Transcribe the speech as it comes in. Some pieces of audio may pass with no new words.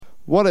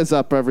What is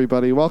up,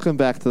 everybody? Welcome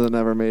back to the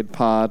Never Made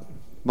Pod.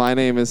 My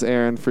name is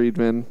Aaron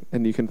Friedman,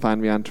 and you can find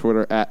me on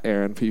Twitter at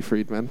Aaron P.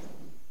 Friedman.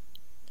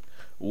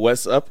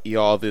 What's up,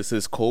 y'all? This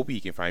is Colby.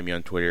 You can find me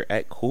on Twitter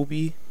at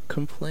Colby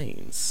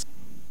Complains.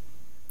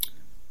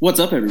 What's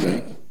up,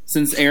 everybody?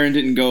 Since Aaron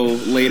didn't go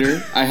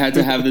later, I had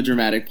to have the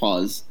dramatic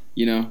pause,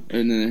 and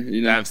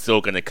then, I'm still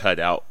going to cut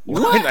out.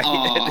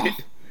 What?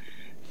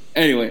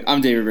 Anyway,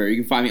 I'm Dave Rivera. You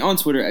can find me on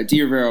Twitter at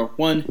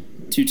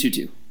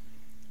drivera1222.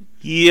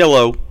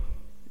 Yellow.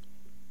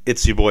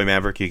 It's your boy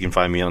Maverick. You can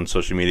find me on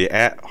social media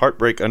at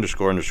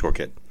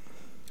heartbreak__kid.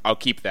 I'll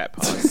keep that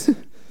pause.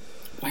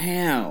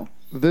 Wow.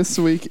 This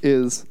week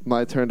is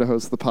my turn to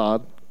host the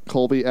pod.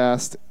 Colby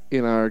asked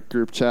in our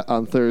group chat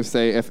on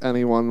Thursday if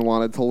anyone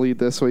wanted to lead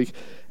this week,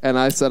 and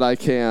I said I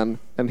can,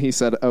 and he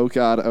said, oh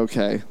God,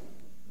 okay.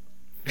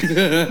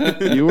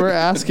 You were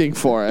asking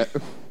for it.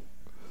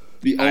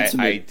 The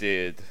ultimate, I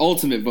did.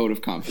 Ultimate vote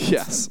of confidence.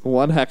 Yes,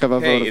 one heck of a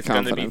vote of it's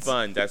going confidence. to be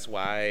fun. That's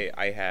why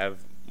I have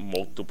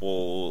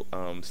multiple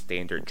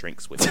standard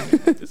drinks with me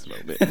at this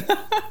moment.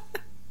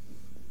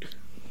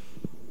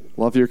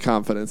 Love your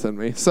confidence in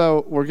me.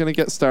 So we're going to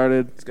get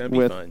started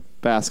with fun.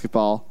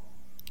 Basketball.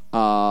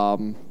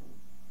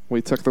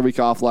 We took the week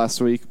off last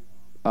week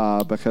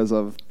because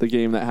of the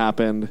game that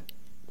happened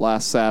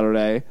last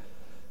Saturday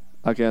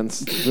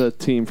against the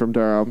team from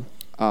Durham.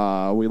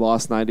 We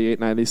lost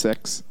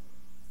 98-96.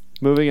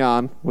 Moving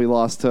on, we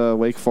lost to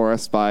Wake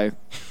Forest by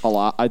a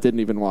lot. I didn't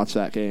even watch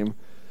that game.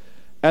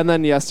 And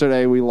then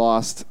yesterday we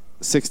lost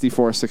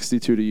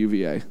 64-62 to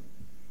UVA.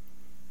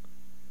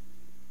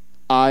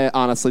 I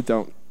honestly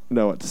don't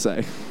know what to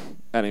say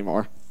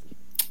anymore.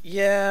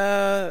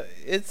 Yeah,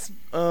 it's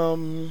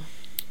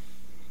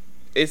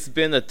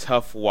been a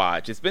tough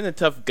watch. It's been a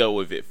tough go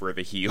of it for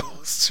the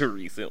Heels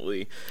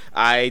recently.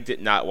 I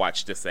did not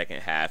watch the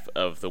second half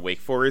of the Wake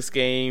Forest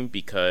game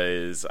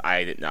because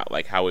I did not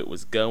like how it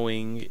was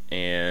going,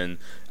 and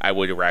I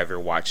would rather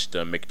watch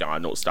the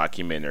McDonald's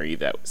documentary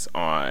that was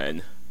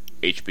on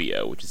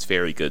HBO, which is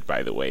very good,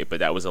 by the way, but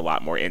that was a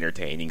lot more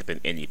entertaining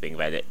than anything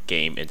that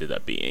game ended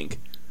up being.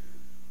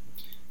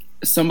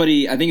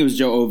 Somebody, I think it was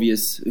Joe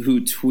Ovius,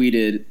 who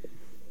tweeted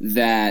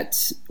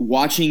that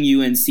watching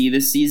UNC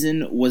this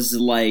season was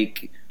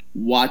like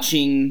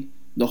watching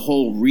the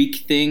whole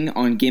Reek thing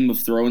on Game of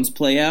Thrones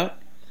play out.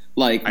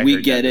 Like,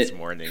 we get it.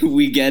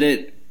 We get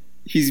it.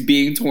 He's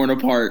being torn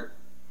apart.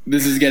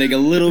 This is getting a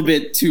little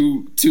bit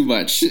too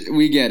much.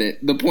 We get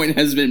it. The point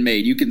has been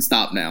made. You can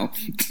stop now.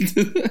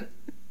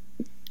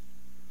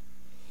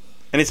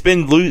 And it's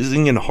been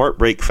losing in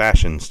heartbreak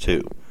fashions,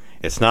 too.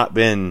 It's not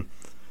been...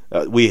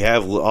 we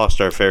have lost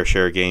our fair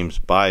share of games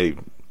by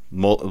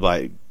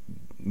multiple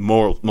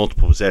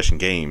possession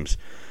games,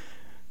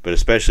 but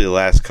especially the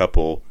last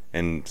couple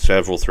and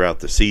several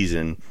throughout the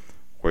season,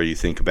 where you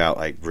think about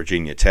like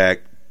Virginia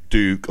Tech,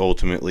 Duke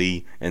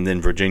ultimately, and then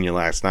Virginia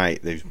last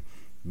night. They've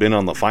been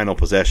on the final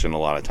possession a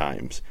lot of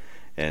times,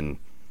 and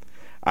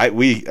I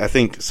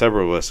think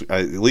several of us,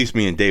 at least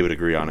me and David,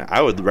 agree on it.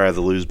 I would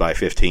rather lose by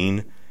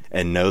 15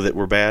 and know that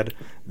we're bad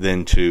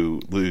than to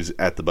lose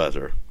at the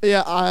buzzer.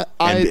 Yeah,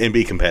 and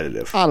be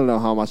competitive. I don't know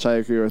how much I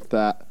agree with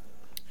that,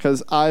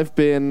 because I've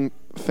been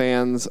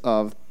fans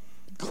of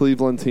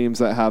Cleveland teams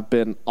that have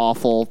been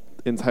awful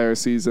entire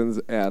seasons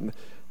and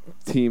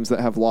teams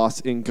that have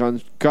lost in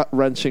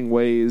gut-wrenching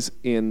ways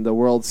in the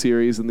World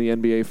Series and the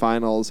NBA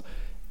Finals,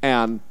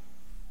 and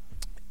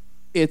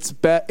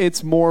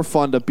it's more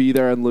fun to be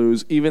there and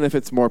lose, even if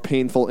it's more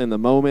painful in the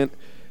moment.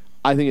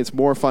 I think it's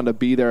more fun to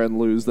be there and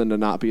lose than to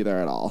not be there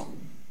at all.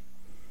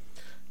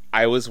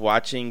 I was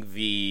watching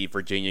the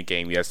Virginia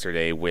game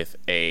yesterday with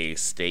a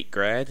state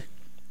grad,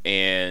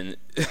 and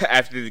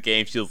after the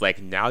game, she was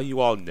like, now you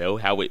all know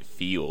how it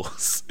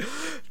feels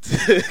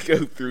to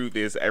go through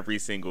this every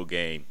single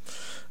game.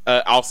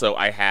 Also,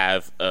 I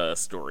have a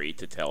story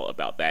to tell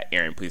about that.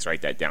 Aaron, please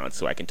write that down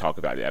so I can talk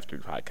about it after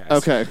the podcast.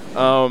 Okay.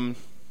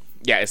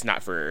 Yeah, it's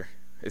not for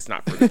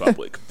the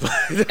public. But,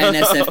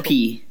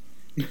 NSFP.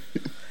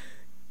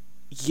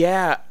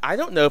 Yeah, I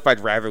don't know if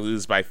I'd rather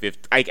lose by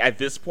 50. At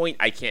this point,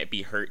 I can't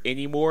be hurt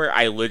anymore.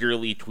 I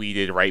literally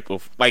tweeted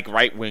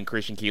right when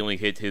Christian Keeling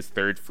hit his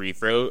third free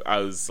throw. I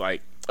was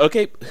like,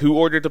 okay, who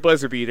ordered the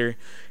buzzer beater?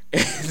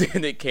 And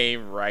then it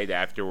came right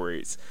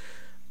afterwards.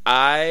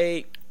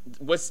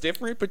 What's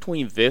different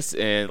between this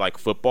and like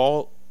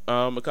football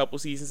a couple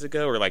seasons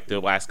ago, or like the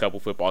last couple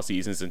football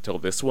seasons until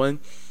this one,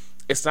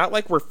 it's not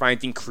like we're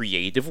finding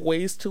creative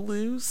ways to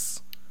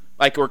lose.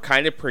 Like, we're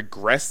kind of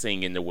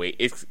progressing in the way.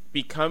 It's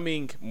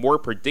becoming more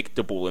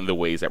predictable in the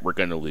ways that we're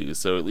going to lose.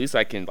 So at least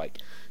I can, like,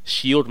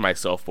 shield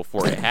myself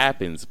before it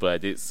happens.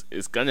 But it's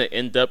going to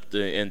end up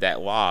in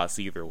that loss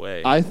either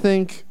way. I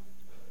think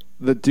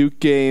the Duke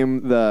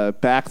game, the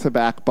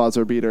back-to-back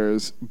buzzer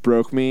beaters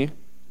broke me,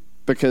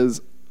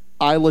 because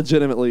I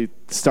legitimately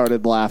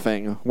started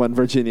laughing when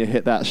Virginia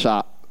hit that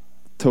shot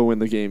to win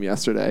the game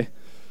yesterday.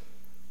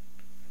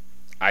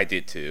 I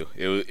did, too.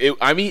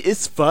 I mean,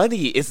 it's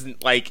funny. It's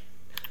like...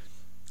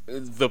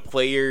 the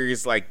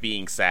players like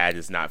being sad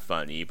is not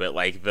funny, but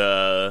like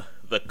the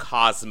the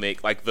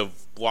cosmic, like the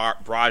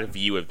broad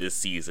view of this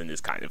season is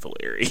kind of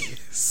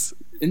hilarious.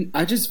 And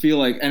I just feel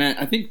like, and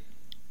I think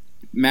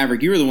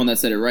Maverick, you were the one that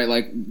said it, right?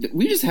 Like,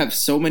 we just have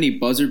so many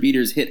buzzer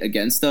beaters hit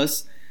against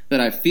us that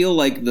I feel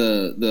like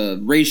the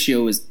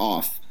ratio is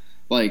off.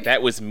 Like,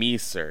 that was me,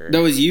 sir.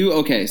 that was you?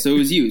 Okay, so it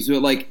was you. So,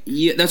 like,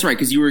 yeah, that's right,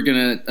 because you were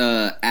going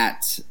to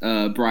at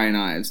Brian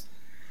Ives.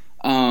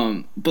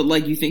 But,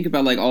 like, you think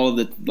about, like, all of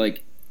the,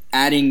 like,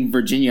 adding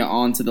Virginia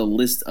onto the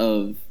list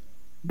of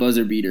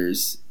buzzer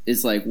beaters.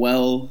 It's like,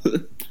 well,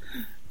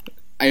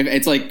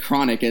 it's like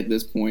chronic at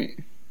this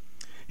point.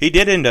 He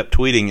did end up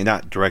tweeting,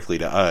 not directly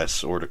to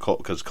us or to Cole,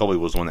 because Colby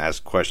was the one that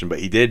asked the question, but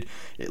he did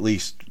at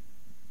least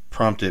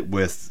prompt it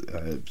with,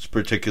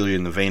 particularly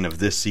in the vein of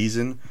this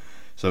season.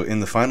 So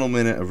in the final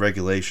minute of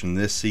regulation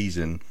this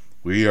season,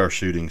 we are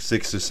shooting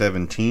 6 of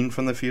 17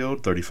 from the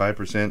field,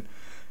 35%,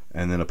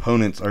 and then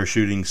opponents are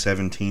shooting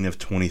 17 of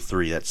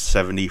 23. That's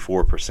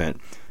 74%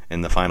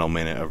 in the final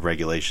minute of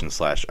regulation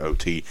 /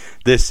 OT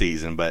this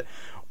season. But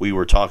we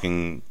were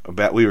trying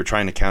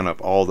to count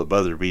up all the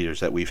buzzer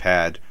beaters that we've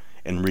had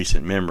in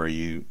recent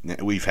memory.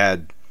 We've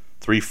had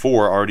 3-4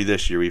 already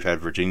this year. We've had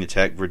Virginia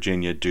Tech,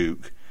 Virginia,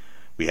 Duke.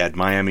 We had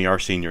Miami our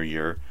senior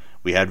year.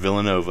 We had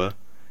Villanova.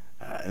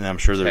 And I'm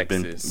sure there have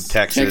been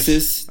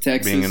Texas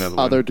being another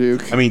one. Other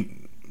Duke. I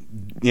mean,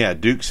 yeah,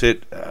 Duke's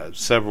hit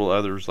several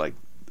others. Like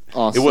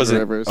Austin it wasn't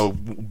Rivers. a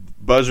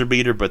buzzer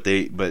beater, but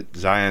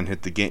Zion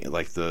hit the game,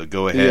 like the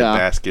go ahead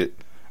basket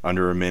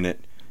under a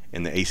minute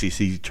in the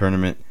ACC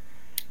tournament.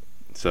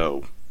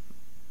 So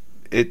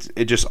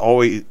it just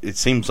always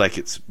seems like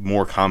it's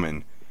more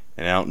common,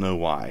 and I don't know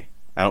why.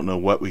 I don't know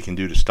what we can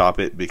do to stop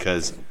it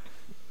because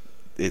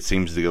it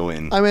seems to go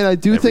in. I mean, I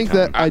do think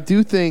time.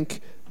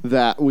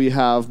 that we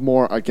have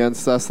more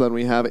against us than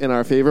we have in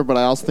our favor, but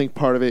I also think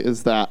part of it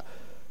is that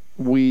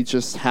we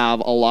just have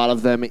a lot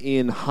of them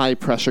in high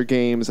pressure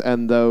games,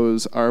 and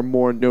those are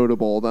more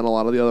notable than a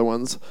lot of the other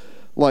ones.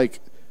 Like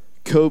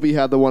Kobe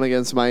had the one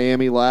against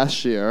Miami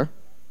last year.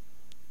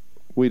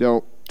 We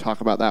don't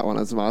talk about that one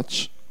as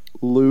much.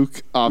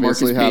 Luke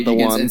obviously had the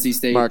one. NC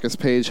State. Marcus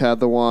Page had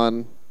the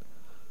one.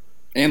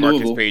 And Marcus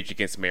Louisville. Page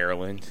against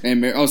Maryland.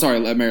 And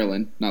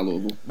Maryland, not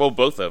Louisville. Well,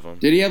 both of them.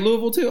 Did he have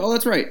Louisville too? Oh,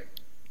 that's right.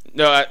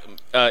 No,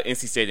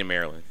 NC State and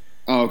Maryland.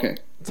 Oh, okay.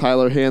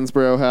 Tyler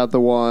Hansbrough had the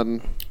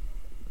one.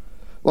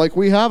 Like,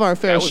 we have our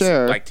fair That was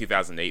share. like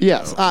 2008.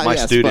 Yes. though. My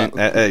student,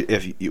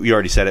 if you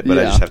already said it, but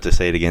I just have to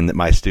say it again, that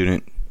my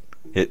student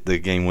hit the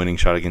game-winning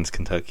shot against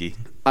Kentucky.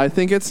 I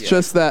think it's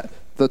just that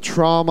the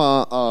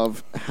trauma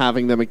of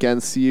having them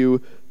against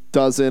you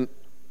doesn't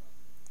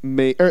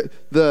make...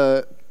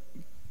 the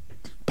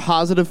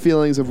positive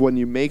feelings of when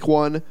you make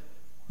one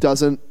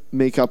doesn't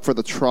make up for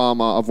the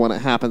trauma of when it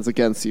happens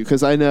against you.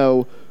 Because I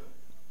know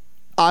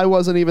I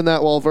wasn't even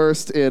that well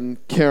versed in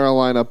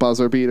Carolina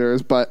buzzer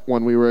beaters, but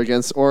when we were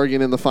against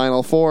Oregon in the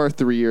Final Four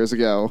 3 years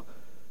ago,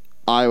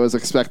 I was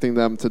expecting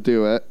them to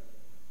do it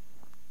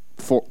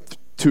for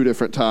 2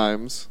 different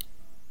times.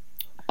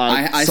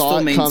 I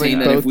still maintain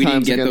that if we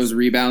didn't get those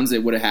rebounds,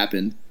 it would have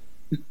happened.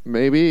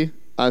 Maybe.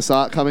 I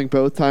saw it coming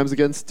both times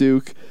against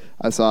Duke.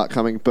 I saw it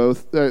coming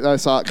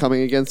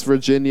against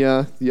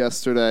Virginia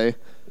yesterday.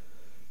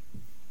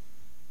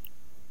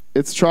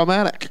 It's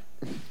traumatic.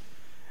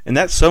 And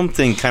that's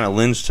something kind of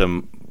lends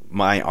to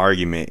my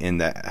argument in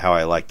that how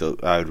I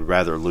would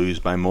rather lose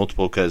by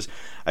multiple, because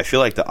I feel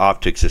like the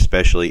optics,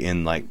 especially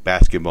in like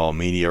basketball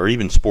media or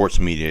even sports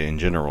media in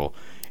general,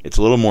 it's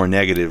a little more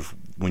negative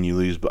when you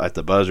lose at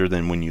the buzzer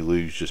than when you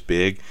lose just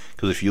big.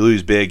 Because if you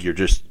lose big,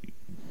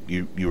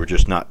 you were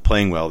just not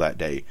playing well that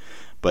day.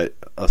 But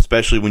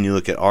especially when you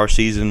look at our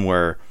season,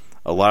 where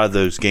a lot of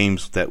those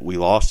games that we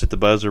lost at the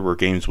buzzer were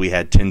games we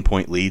had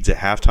 10-point leads at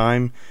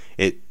halftime,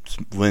 it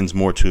lends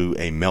more to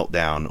a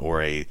meltdown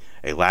or a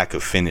lack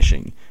of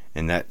finishing.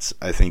 And that's,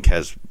 I think,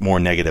 has more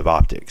negative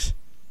optics.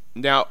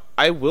 Now,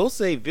 I will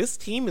say this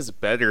team is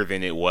better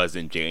than it was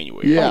in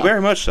January. Yeah. Oh,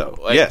 very much so.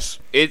 Like, yes.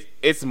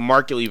 It's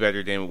markedly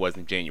better than it was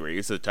in January.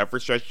 It's a tougher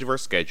stretch of our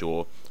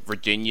schedule.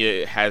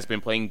 Virginia has been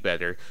playing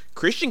better.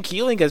 Christian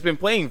Keeling has been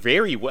playing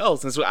very well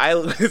since we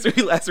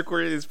last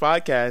recorded this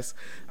podcast.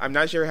 I'm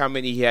not sure how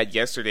many he had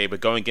yesterday, but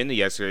going into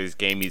yesterday's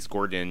game, he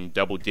scored in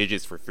double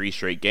digits for 3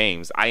 straight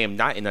games. I am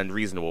not an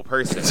unreasonable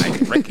person. I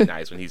can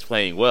recognize when he's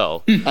playing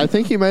well. I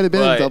think he might have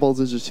been in double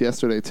digits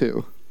yesterday,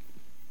 too.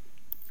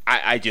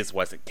 I just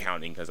wasn't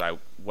counting because I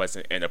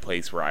wasn't in a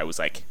place where I was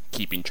like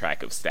keeping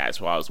track of stats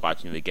while I was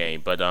watching the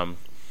game. But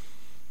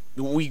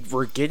we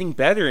were getting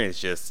better, and it's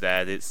just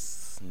that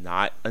it's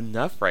not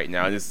enough right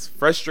now. And it's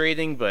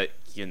frustrating, but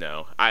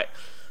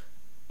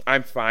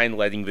I'm fine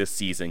letting this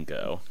season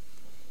go.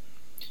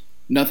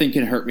 Nothing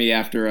can hurt me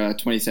after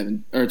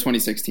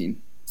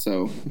 2016.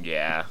 So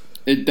yeah,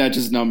 that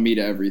just numbed me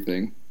to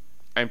everything.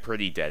 I'm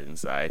pretty dead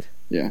inside.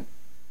 Yeah.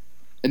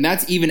 And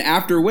that's even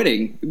after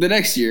winning the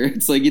next year.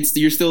 It's like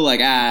you're still like,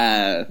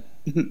 I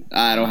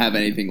don't have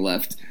anything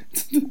left.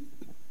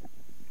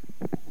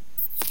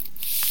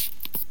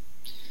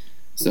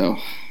 So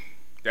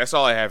that's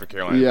all I have for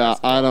Carolina. Yeah,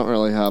 I don't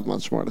really have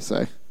much more to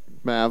say.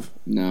 Mav?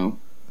 No.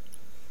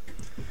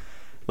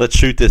 let's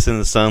shoot this in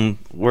the sun.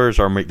 Where's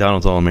our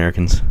McDonald's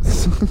All-Americans?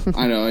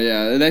 I know,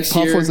 yeah. Next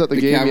Puff year, was at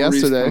the game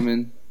Cavalry's yesterday.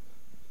 coming.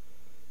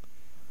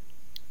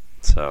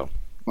 So,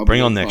 I'll bring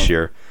be on with next Puff.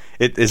 year.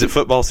 Is it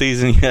football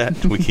season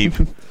yet? We keep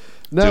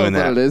No, doing but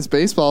that. it is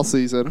baseball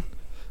season.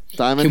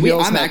 Diamond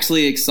Hills. I'm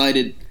actually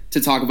excited to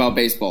talk about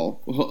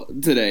baseball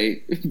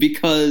today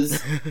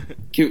because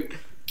can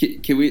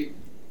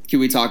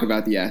we talk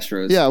about the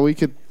Astros? Yeah, we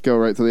could go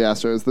right to the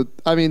Astros.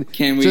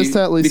 Can we? Just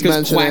to at least because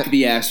mention quack it,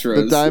 the Astros.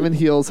 the Diamond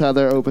Heels had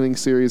their opening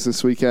series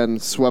this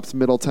weekend, swept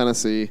Middle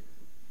Tennessee.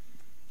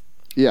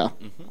 Yeah,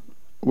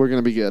 we're going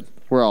to be good.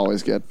 We're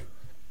always good.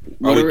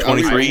 Are we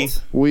 23?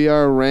 ranked? We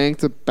are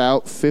ranked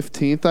about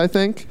 15th, I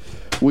think.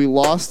 We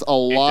lost a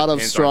lot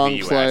of strong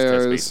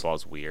players.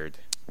 Baseball's weird.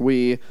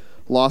 We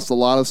lost a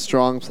lot of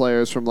strong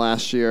players from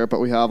last year, but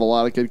we have a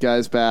lot of good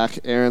guys back.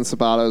 Aaron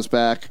Sabato's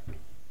back,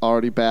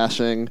 already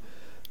bashing.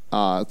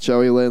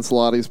 Joey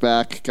Lancelotti's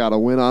back. Got a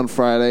win on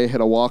Friday.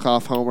 Hit a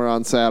walk-off homer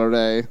on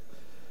Saturday.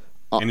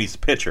 And he's a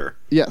pitcher.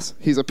 Yes,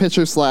 he's a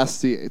pitcher /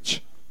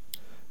 DH.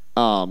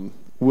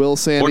 Will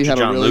Sandy Fortune had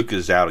a John really Luke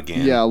is out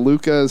again. Yeah,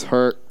 Luca is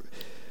hurt.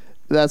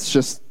 That's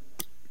just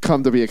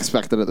come to be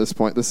expected at this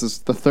point. This is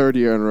the third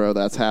year in a row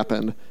that's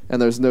happened,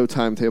 and there's no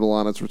timetable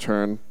on its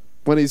return.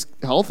 When he's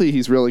healthy,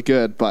 he's really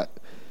good, but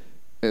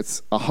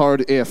it's a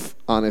hard if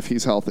on if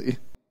he's healthy.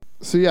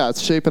 So yeah, it's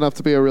shaping up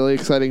to be a really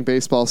exciting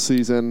baseball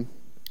season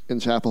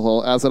in Chapel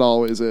Hill, as it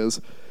always is.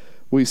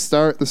 We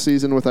start the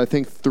season with, I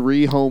think,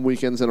 3 home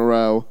weekends in a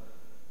row.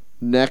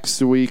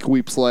 Next week,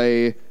 we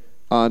play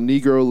a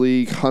Negro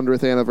League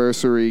 100th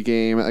anniversary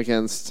game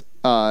against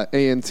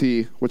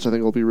A&T, which I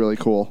think will be really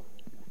cool.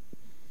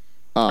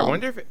 I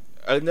wonder if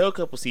I know a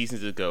couple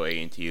seasons ago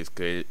A&T is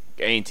good.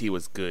 A&T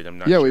was good. I'm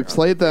not. Yeah, sure we how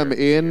played good them they are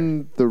this year.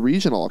 in the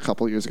regional a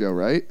couple years ago,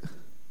 right?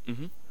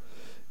 Mhm.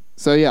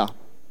 So yeah,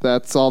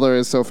 that's all there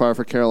is so far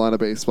for Carolina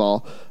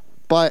baseball.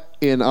 But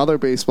in other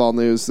baseball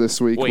news this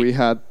week, Wait. we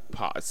had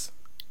Pause.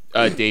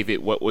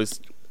 David, what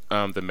was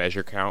the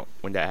measure count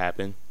when that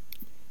happened?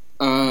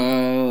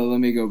 Let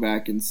me go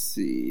back and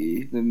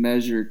see. The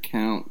measure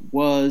count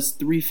was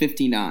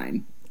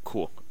 359.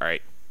 Cool. All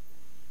right.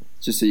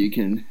 Just so you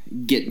can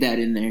get that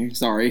in there.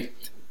 Sorry.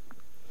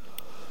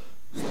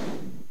 all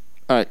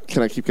right.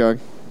 Can I keep going?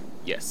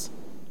 Yes.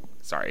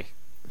 Sorry.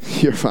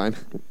 You're fine.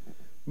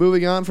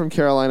 Moving on from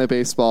Carolina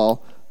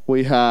baseball,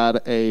 we had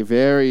a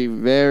very,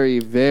 very,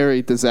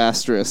 very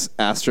disastrous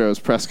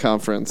Astros press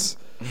conference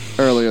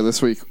earlier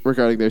this week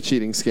regarding their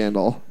cheating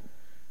scandal.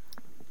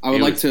 I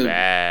would It like was to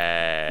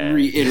bad.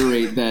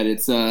 reiterate that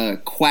it's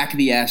quack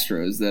the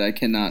Astros. That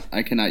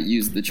I cannot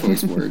use the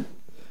choice word.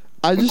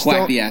 I But just quack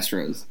don't the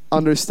Astros.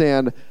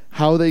 understand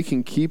how they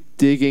can keep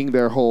digging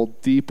their hole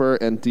deeper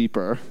and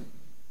deeper.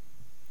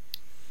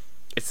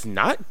 It's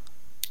not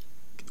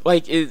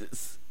like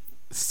it's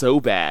so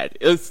bad.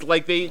 It's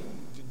like they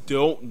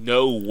don't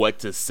know what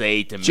to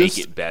say to Just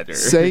make it better.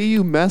 Say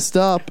you messed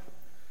up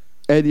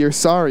and you're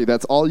sorry.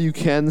 That's all you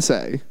can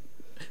say.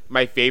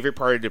 My favorite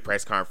part of the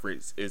press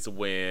conference is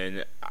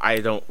when I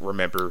don't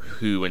remember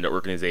who in the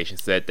organization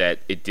said that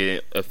it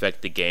didn't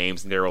affect the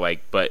games, and they were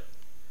like, "But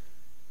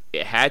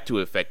it had to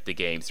affect the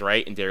games,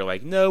 right?" And they're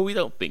like, "No, we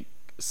don't think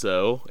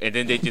so." And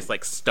then they just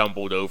like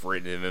stumbled over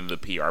it, and then the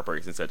PR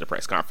person said the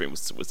press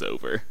conference was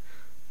over.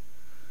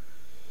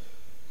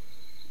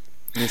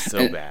 It's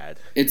so bad.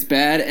 It's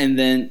bad, and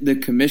then the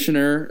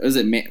commissioner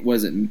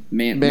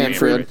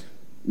Manfred.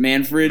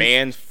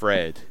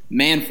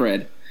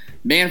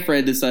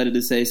 Manfred decided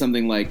to say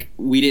something like,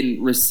 "We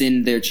didn't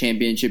rescind their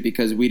championship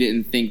because we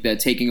didn't think that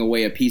taking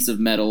away a piece of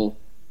metal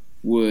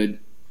would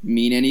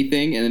mean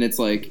anything." And then it's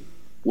like,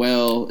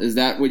 well, is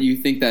that what you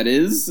think that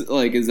is?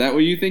 Like, is that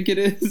what you think it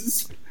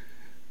is?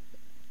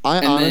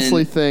 I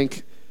honestly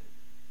think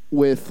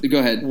with Go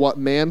ahead. what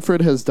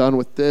Manfred has done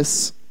with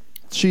this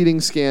cheating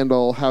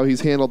scandal, how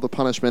he's handled the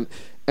punishment,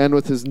 and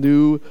with his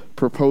new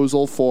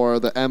proposal for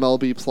the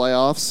MLB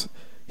playoffs,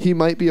 he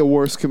might be a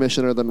worse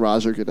commissioner than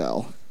Roger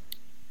Goodell.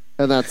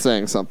 And that's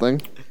saying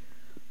something.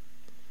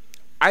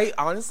 I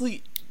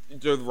honestly,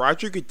 the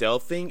Roger Goodell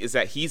thing is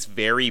that he's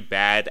very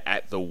bad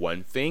at the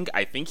one thing.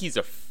 I think he's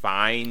a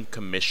fine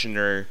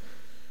commissioner.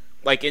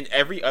 Like, in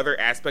every other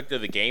aspect of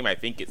the game, I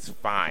think it's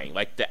fine.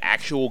 Like, the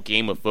actual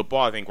game of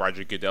football, I think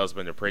Roger Goodell's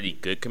been a pretty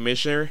good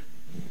commissioner.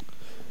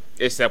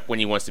 Except when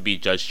he wants to be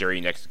judge, jury,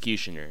 and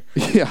executioner.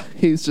 Yeah,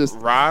 he's just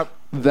Rob,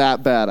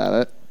 that bad at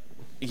it.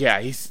 yeah,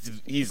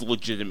 he's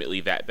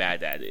legitimately that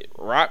bad at it.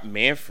 Rob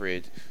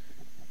Manfred,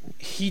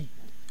 he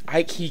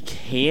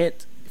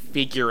can't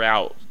figure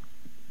out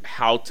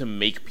how to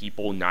make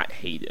people not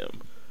hate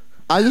him.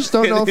 I just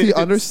don't know if he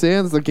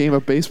understands the game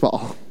of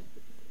baseball.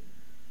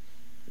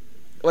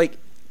 Like,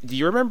 do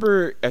you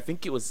remember, I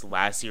think it was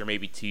last year,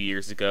 maybe 2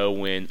 years ago,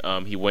 when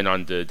he went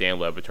on the Dan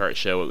Le Batard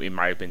show? It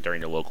might have been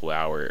during the local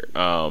hour.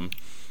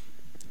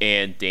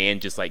 And Dan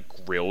just,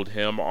 like, grilled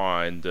him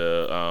on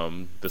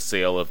the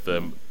sale of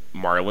the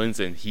Marlins,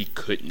 and he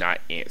could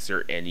not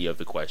answer any of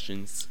the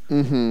questions.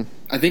 Mm-hmm.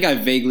 I think I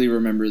vaguely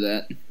remember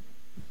that.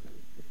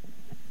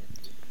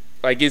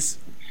 Like,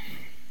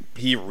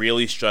 he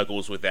really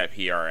struggles with that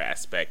PR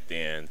aspect,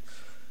 and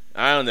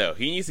I don't know.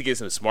 He needs to get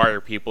some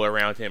smarter people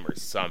around him or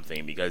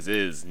something, because it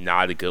is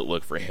not a good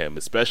look for him,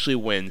 especially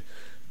when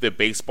the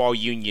baseball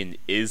union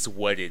is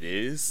what it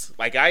is.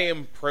 Like, I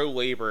am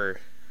pro-labor,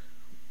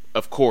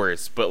 of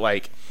course, but,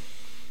 like,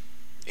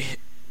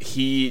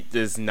 he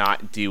does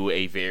not do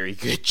a very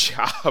good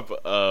job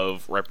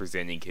of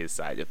representing his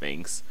side of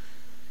things.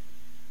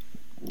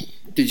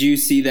 Did you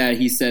see that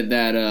he said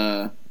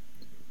that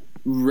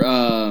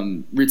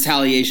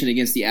retaliation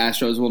against the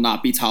Astros will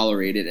not be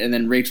tolerated? And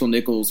then Rachel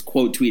Nichols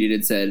quote tweeted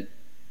and said,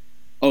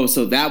 "Oh,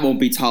 so that won't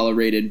be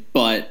tolerated,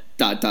 but ...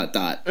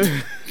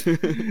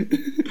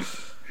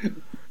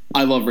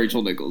 I love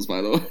Rachel Nichols,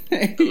 by the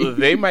way.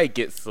 They might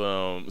get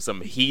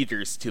some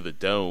heaters to the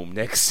dome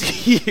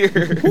next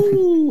year.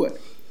 Ooh.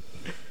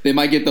 They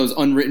might get those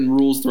unwritten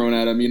rules thrown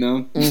at them, you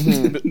know?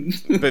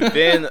 Mm-hmm. But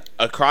then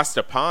across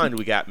the pond,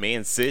 we got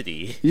Man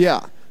City.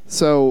 Yeah.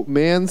 So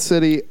Man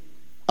City,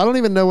 I don't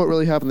even know what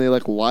really happened. They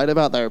lied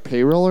about their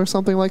payroll or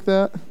something like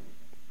that,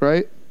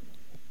 right?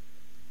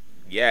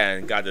 Yeah,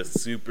 and got a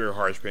super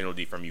harsh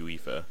penalty from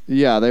UEFA.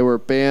 Yeah, they were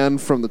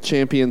banned from the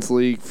Champions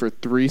League for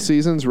 3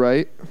 seasons,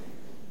 right?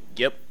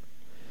 Yep.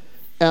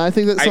 And I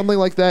think that something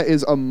like that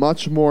is a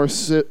much more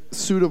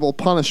suitable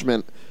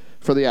punishment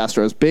for the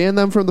Astros. Ban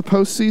them from the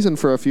postseason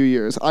for a few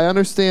years. I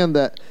understand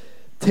that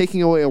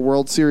taking away a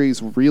World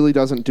Series really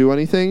doesn't do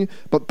anything,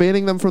 but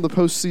banning them from the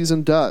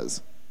postseason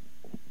does.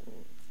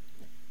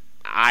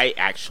 I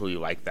actually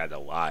like that a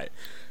lot.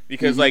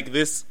 Because,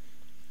 this...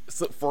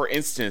 So for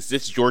instance,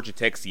 this Georgia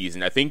Tech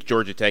season, I think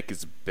Georgia Tech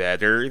is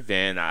better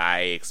than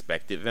I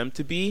expected them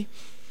to be.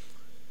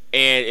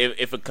 And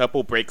if a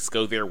couple breaks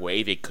go their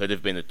way, they could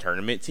have been a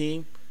tournament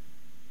team.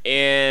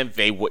 And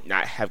they would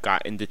not have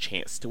gotten the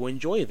chance to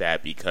enjoy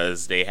that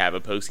because they have a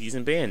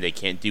postseason ban. They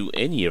can't do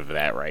any of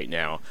that right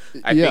now.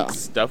 I think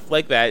stuff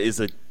like that is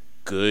a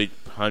good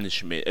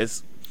punishment.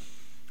 It's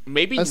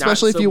maybe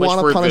especially not so if you much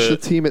want for to punish the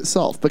team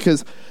itself.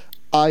 Because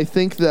I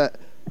think that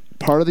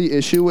part of the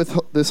issue with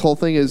this whole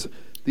thing is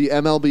the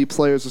MLB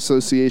Players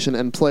Association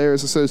and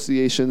players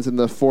associations in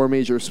the 4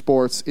 major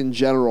sports in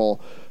general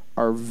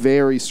are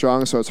very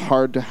strong, so it's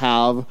hard to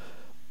have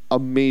a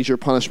major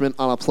punishment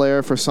on a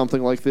player for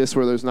something like this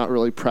where there's not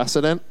really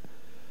precedent.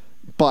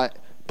 But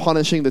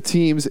punishing the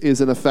teams is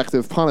an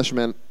effective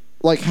punishment.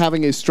 Like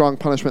having a strong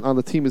punishment on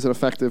the team is an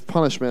effective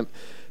punishment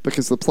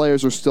because the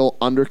players are still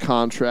under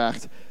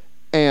contract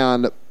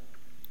and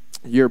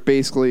you're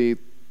basically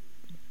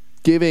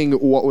giving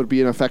what would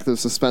be an effective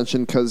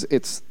suspension because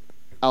it's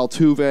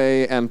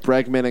Altuve and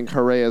Bregman and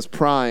Correa's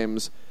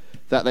primes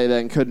that they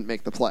then couldn't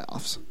make the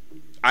playoffs.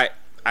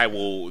 I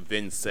will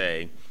then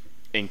say,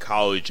 in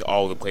college,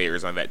 all the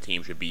players on that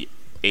team should be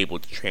able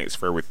to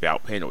transfer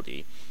without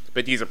penalty.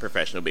 But these are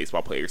professional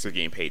baseball players. They're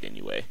getting paid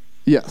anyway.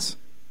 Yes.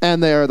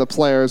 And they are the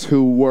players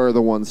who were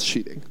the ones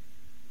cheating.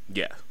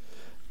 Yeah.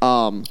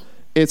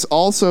 It's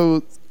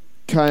also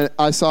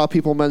I saw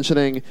people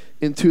mentioning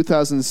in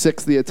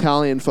 2006 the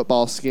Italian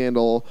football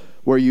scandal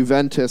where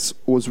Juventus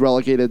was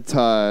relegated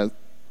to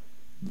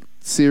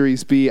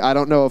Series B. I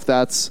don't know if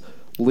that's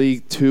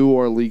League 2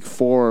 or League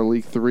 4 or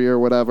League 3 or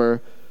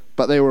whatever,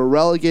 but they were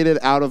relegated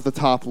out of the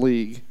top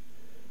league,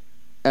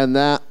 and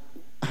that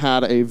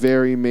had a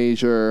very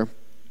major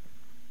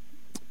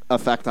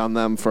effect on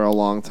them for a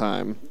long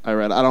time. I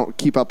don't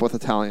keep up with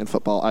Italian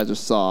football. I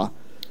just saw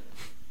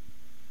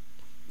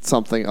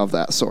something of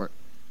that sort.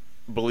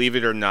 Believe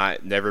it or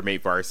not, Never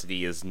Made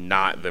Varsity is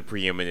not the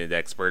preeminent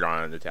expert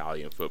on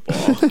Italian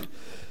football.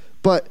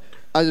 But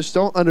I just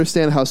don't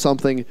understand how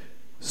something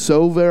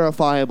so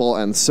verifiable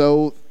and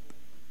so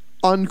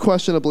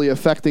unquestionably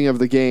affecting of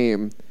the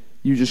game,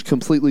 you just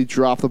completely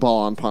drop the ball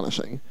on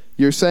punishing.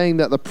 You're saying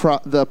that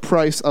the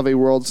price of a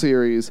World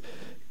Series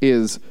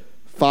is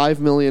 $5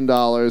 million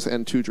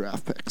and 2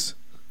 draft picks,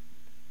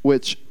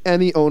 which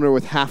any owner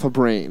with half a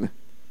brain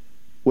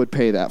would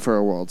pay that for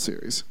a World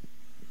Series.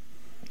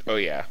 Oh,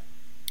 yeah.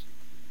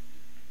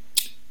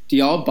 Do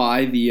y'all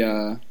buy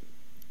the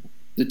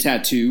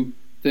tattoo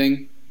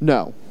thing?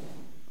 No.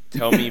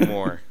 Tell me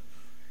more.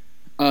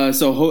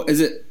 So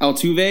is it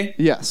Altuve?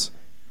 Yes.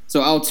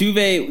 So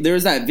Altuve, there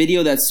was that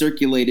video that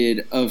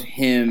circulated of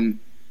him,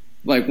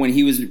 like when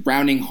he was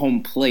rounding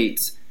home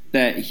plate,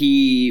 that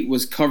he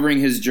was covering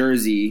his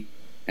jersey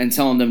and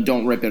telling them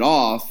don't rip it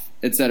off,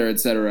 et cetera, et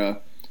cetera.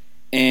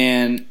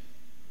 And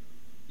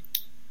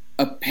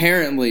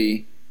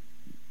apparently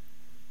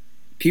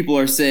people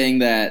are saying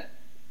that,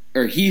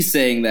 or he's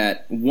saying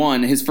that,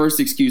 one, his first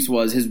excuse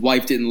was his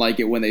wife didn't like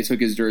it when they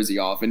took his jersey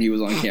off and he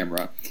was on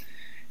camera.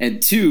 And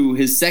 2,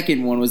 his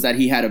second one was that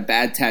he had a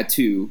bad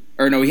tattoo.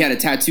 Or no, he had a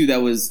tattoo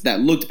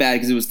that looked bad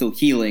because it was still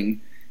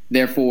healing.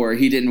 Therefore,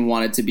 he didn't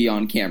want it to be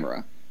on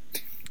camera.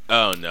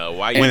 Oh, no.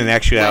 Why? When in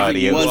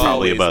actuality, it was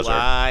probably a buzzer.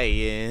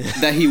 Lying.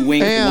 That he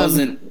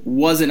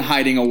wasn't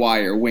hiding a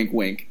wire. Wink,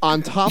 wink.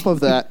 On top of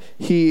that,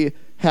 he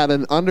had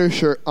an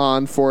undershirt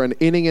on for an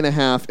inning and a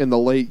half in the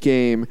late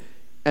game.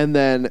 And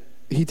then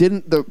he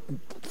didn't the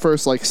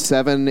first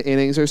 7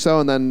 innings or so.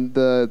 And then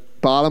the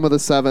bottom of the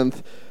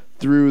 7th,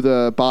 through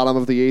the bottom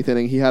of the 8th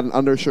inning, he had an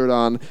undershirt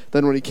on.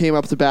 Then when he came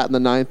up to bat in the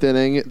 9th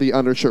inning, the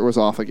undershirt was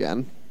off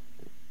again,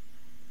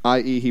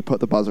 i.e. he put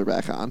the buzzer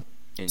back on.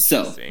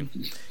 Interesting.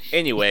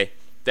 Anyway,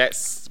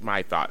 that's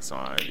my thoughts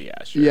on the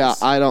Astros. Yeah,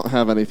 I don't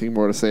have anything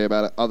more to say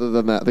about it other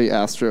than that the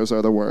Astros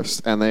are the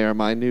worst, and they are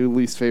my new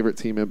least favorite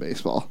team in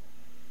baseball.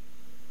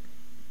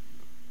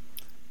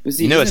 But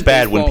see, You know it's isn't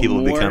bad when baseball people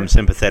more- become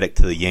sympathetic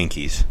to the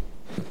Yankees.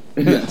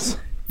 Yes.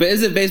 But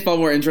isn't baseball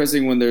more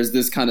interesting when there's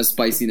this kind of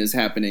spiciness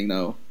happening,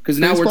 though? Because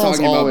now we're Baseball's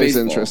talking about always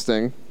baseball.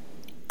 interesting.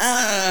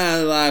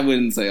 I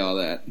wouldn't say all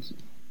that.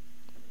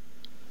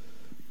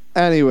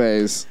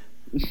 Anyways,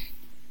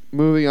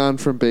 moving on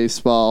from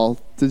baseball,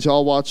 did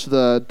y'all watch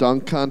the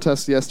dunk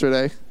contest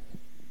yesterday?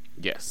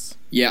 Yes.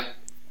 Yeah.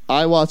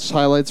 I watched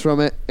highlights from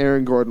it.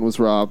 Aaron Gordon was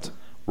robbed.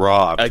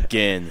 Robbed.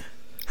 Again.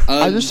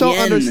 I just don't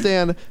Again.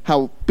 understand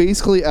how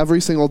basically every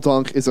single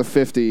dunk is a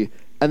 50,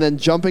 and then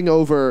jumping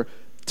over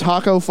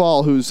Taco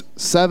Fall, who's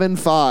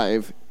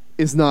 7'5",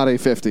 is not a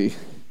 50.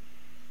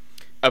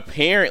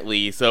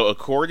 Apparently, so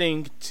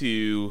according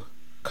to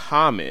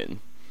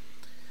Common,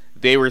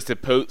 they were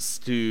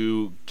supposed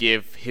to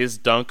give his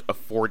dunk a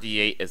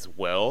 48 as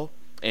well,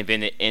 and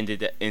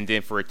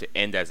then for it to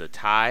end as a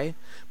tie,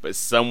 but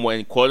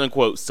someone, quote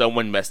unquote,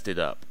 someone messed it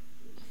up.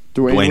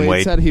 Dwayne Wade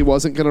Wade. said he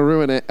wasn't going to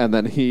ruin it, and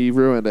then he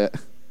ruined it.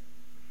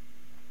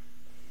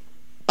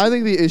 I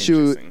think the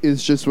issue Interesting.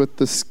 is just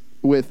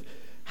with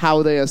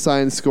how they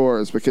assign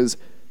scores, because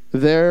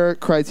their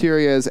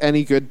criteria is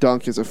any good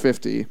dunk is a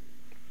 50.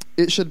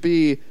 It should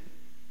be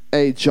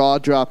a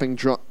jaw-dropping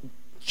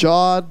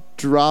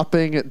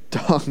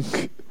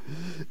dunk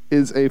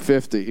is a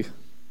 50.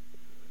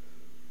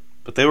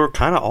 But they were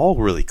kind of all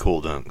really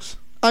cool dunks.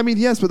 I mean,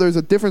 yes, but there's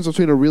a difference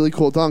between a really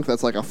cool dunk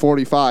that's like a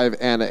 45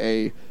 and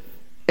a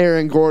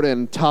Aaron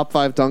Gordon top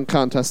 5 dunk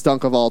contest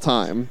dunk of all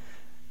time.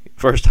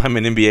 First time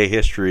in NBA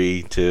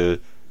history to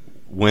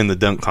win the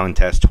dunk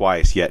contest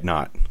twice, yet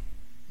not.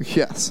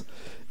 Yes,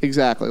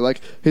 exactly.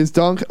 Like his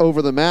dunk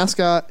over the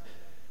mascot,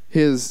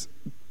 his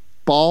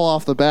ball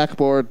off the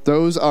backboard,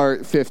 those are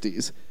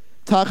 50s.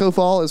 Taco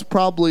Fall is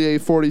probably a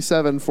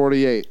 47,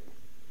 48.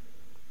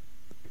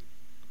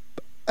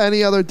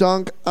 Any other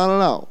dunk, I don't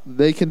know.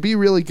 They can be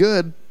really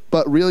good,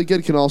 but really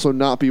good can also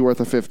not be worth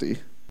a 50.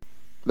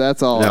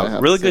 That's all I No,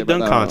 have really to say good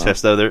dunk about that.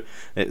 contest though.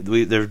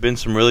 There've been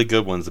some really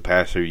good ones the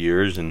past few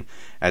years, and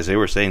as they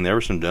were saying, there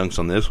were some dunks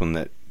on this one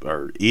that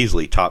are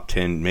easily top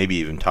 10, maybe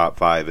even top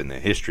 5 in the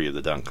history of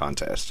the dunk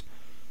contest.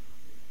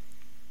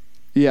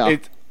 Yeah.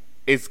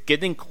 It's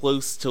getting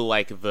close to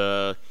like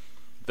the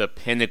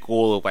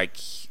pinnacle of like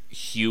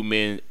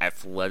human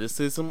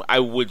athleticism. I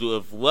would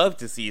have loved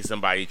to see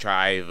somebody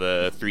try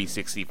the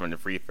 360 from the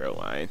free throw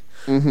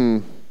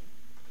line.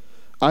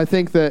 I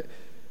think that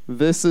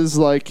this is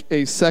like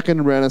a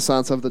second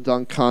renaissance of the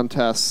dunk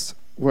contest,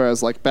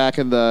 whereas like back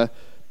in the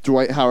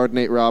Dwight Howard,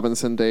 Nate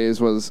Robinson days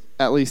was,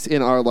 at least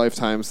in our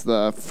lifetimes,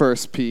 the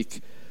first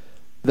peak.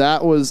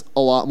 That was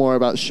a lot more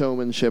about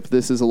showmanship.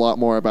 This is a lot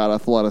more about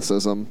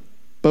athleticism.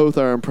 Both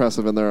are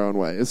impressive in their own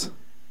ways.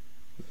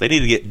 They need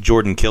to get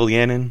Jordan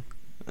Killianen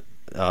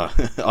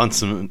on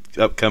some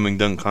upcoming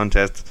dunk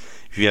contests.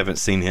 If you haven't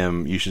seen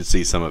him, you should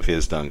see some of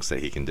his dunks that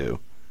he can do.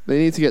 They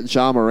need to get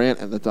Ja Morant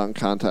in the dunk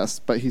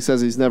contest, but he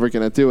says he's never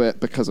going to do it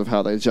because of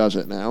how they judge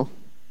it now,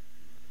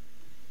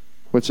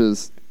 which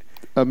is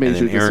a major And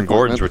then Aaron disappointment.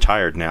 Gordon's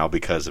retired now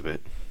because of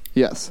it.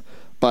 Yes,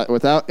 but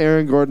without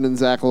Aaron Gordon and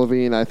Zach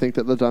LaVine, I think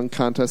that the dunk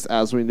contest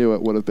as we knew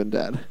it would have been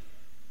dead.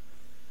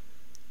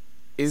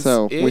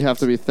 So we have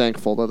to be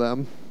thankful to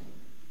them.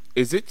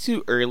 Is it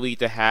too early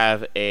to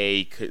have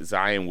a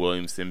Zion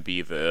Williamson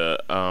be the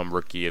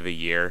Rookie of the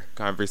Year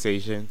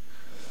conversation?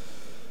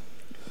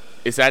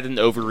 Is that an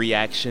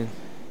overreaction?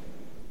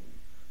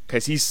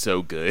 Because he's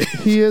so good.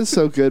 He is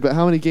so good, but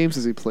how many games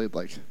has he played?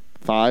 Like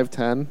 5,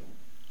 10?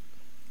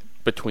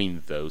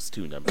 Between those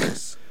two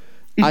numbers.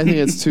 I think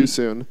it's too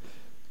soon.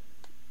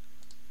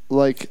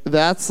 Like,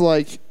 that's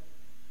like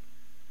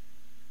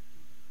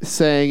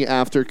saying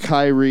after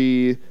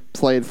Kyrie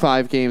played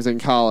 5 games in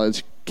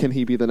college, can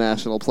he be the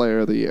National Player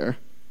of the Year?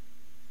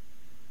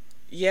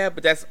 Yeah,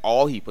 but that's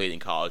all he played in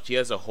college. He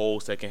has a whole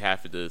second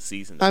half of the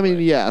season to I mean,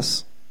 play.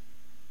 yes.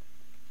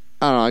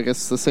 I don't know. I guess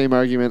it's the same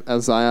argument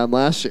as Zion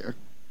last year.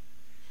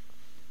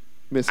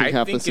 Missing I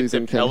half the think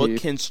season, if the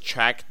can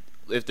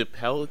he?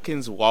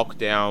 Pelicans walk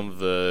down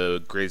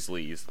the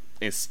Grizzlies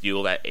and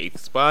steal that 8th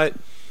spot,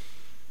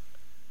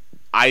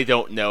 I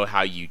don't know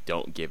how you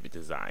don't give it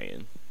to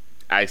Zion.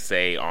 I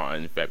say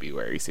on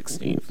February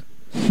 16th.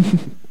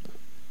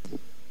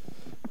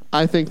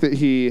 I think that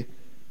he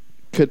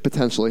could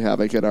potentially have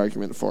a good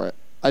argument for it.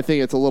 I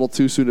think it's a little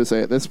too soon to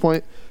say at this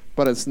point,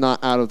 but it's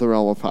not out of the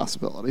realm of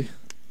possibility.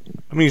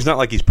 I mean, he's not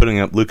like he's putting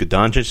up Luka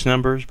Doncic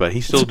numbers, but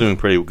he's still doing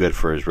pretty good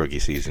for his rookie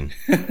season.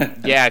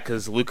 Yeah,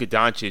 because Luka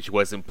Doncic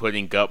wasn't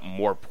putting up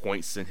more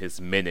points than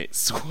his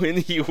minutes when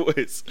he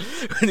was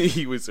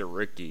a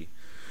rookie.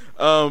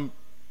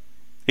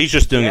 He's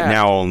just doing Yeah. it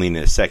now only in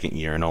his second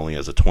year and only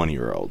as a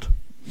 20-year-old.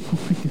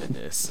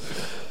 Goodness.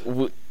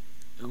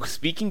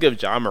 speaking of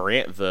John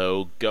Morant,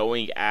 though,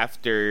 going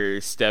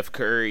after Steph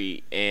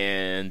Curry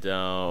and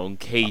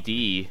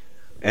KD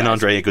And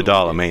Andre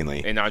Iguodala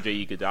mainly. and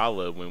Andre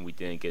Iguodala when we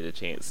didn't get a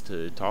chance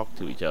to talk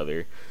to each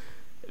other,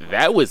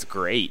 that was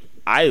great.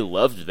 I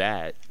loved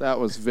that. That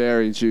was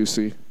very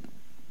juicy.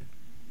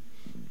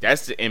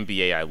 That's the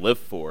NBA I live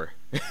for.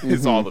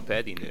 It's all the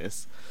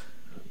pettiness.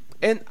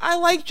 And I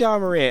like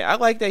John Morant. I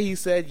like that he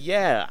said,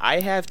 yeah,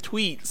 I have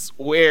tweets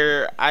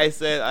where I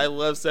said I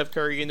love Steph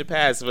Curry in the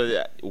past,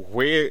 but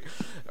where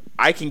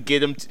I can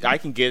get him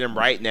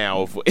right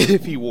now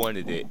if he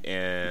wanted it.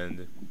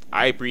 And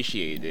I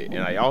appreciate it.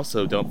 And I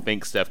also don't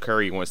think Steph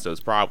Curry wants those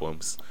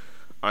problems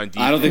on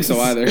defense. I don't think so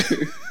either.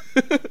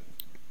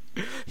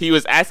 He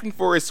was asking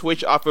for a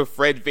switch off of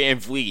Fred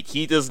VanVleet.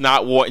 He does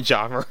not want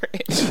John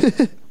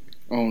Morant.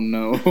 Oh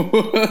no.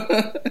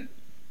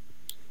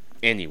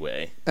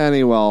 Anyway.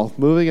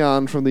 Moving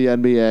on from the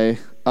NBA,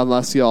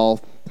 unless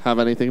y'all have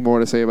anything more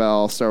to say about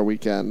All-Star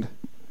Weekend.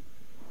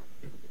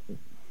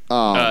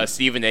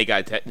 Stephen A.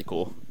 got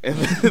technical.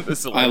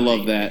 I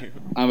love that.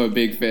 I'm a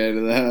big fan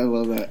of that. I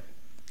love that.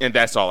 And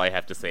that's all I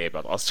have to say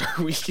about All-Star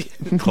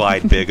Weekend.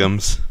 Clyde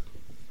Biggums.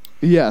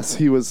 Yes,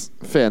 he was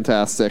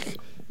fantastic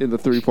in the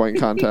three-point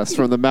contest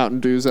from the Mountain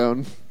Dew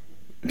Zone.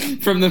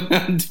 From the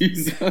Mountain Dew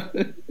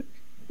Zone.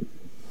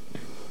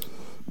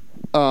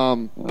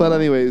 But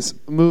anyways,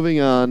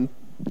 moving on.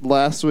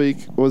 Last week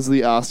was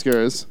the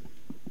Oscars.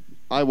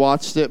 I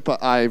watched it,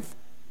 but I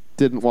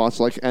didn't watch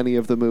like any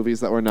of the movies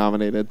that were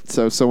nominated,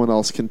 so someone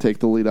else can take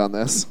the lead on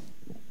this.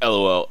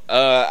 LOL.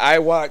 I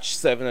watched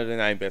 7 of the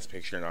 9 Best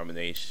Picture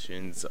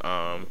nominations.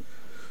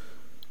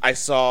 I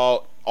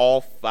saw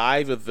all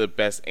 5 of the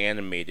Best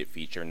Animated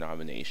Feature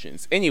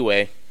nominations.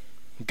 Anyway,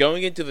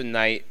 going into the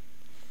night,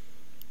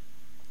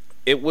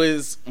 it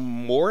was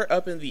more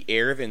up in the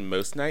air than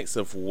most nights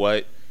of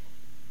what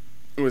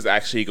was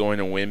actually going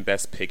to win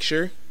Best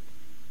Picture.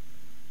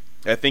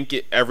 I think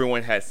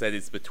everyone had said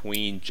it's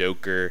between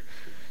Joker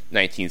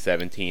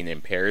 1917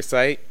 and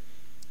Parasite.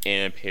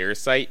 And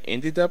Parasite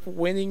ended up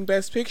winning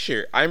Best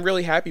Picture. I'm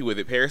really happy with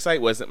it. Parasite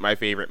wasn't my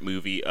favorite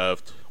movie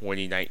of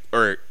 2019,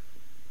 or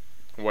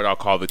what I'll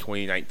call the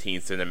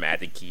 2019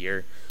 cinematic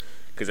year,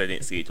 because I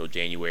didn't see it till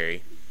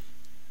January.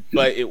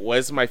 But it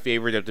was my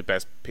favorite of the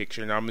Best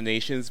Picture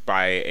nominations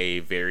by a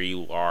very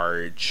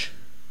large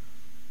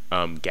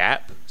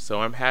gap.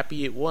 So I'm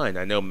happy it won.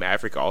 I know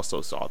Maverick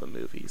also saw the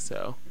movie,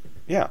 so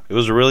Yeah, it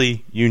was a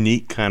really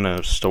unique kind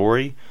of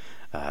story.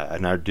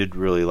 And I did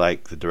really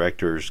like the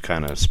director's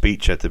kind of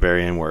speech at the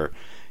very end where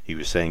he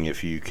was saying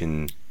if you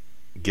can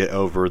get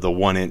over the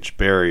 1-inch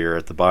barrier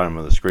at the bottom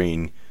of the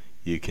screen,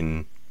 you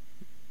can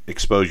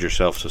expose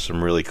yourself to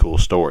some really cool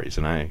stories.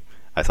 And I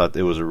thought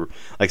it was, like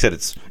I said,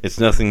 it's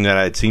nothing that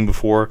I'd seen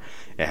before.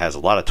 It has a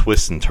lot of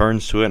twists and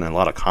turns to it and a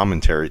lot of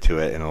commentary to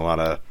it and a lot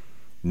of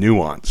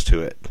nuance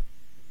to it.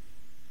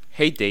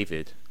 Hey,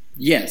 David.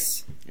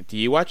 Yes. Do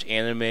you watch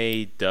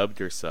anime dubbed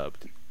or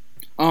subbed?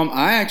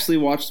 I actually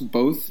watched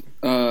both.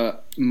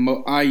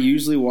 I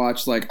usually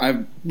watch, like,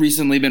 I've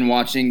recently been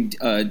watching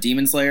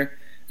Demon Slayer,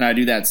 and I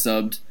do that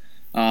subbed.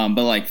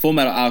 But, like, Full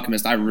Metal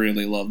Alchemist, I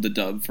really love the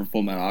dub for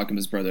Full Metal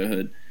Alchemist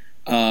Brotherhood.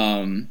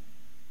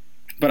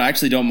 But I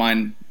actually don't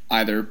mind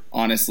either,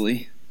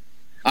 honestly.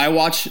 I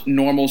watch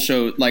normal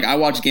shows, like, I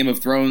watch Game of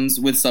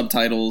Thrones with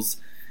subtitles.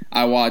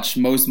 I watch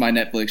most of my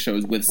Netflix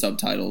shows with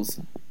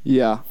subtitles.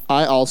 Yeah,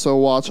 I also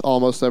watch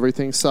almost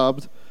everything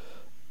subbed.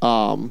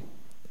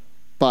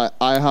 But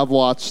I have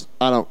watched,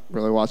 I don't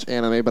really watch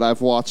anime, but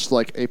I've watched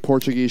like a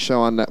Portuguese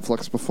show on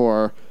Netflix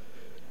before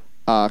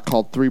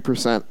called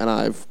 3%, and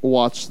I've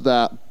watched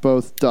that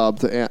both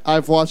dubbed. And I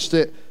watch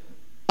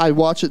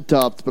it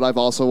dubbed, but I've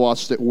also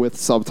watched it with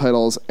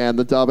subtitles and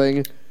the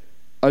dubbing.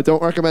 I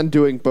don't recommend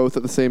doing both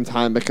at the same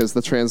time because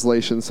the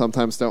translations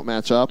sometimes don't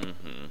match up.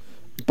 Mm-hmm.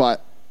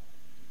 But,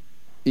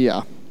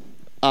 yeah,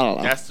 I don't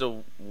know. That's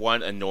the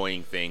one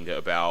annoying thing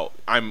about...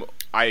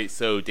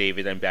 So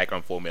David, I'm back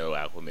on Full Metal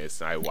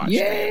Alchemist, and I watched 3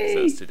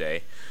 episodes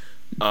today.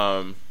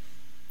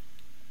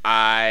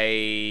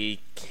 I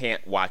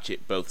can't watch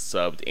it both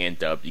subbed and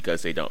dubbed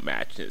because they don't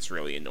match, and it's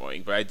really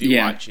annoying. But I do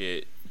watch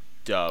it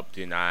dubbed,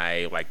 and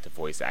I like the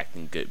voice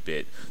acting a good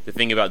bit. The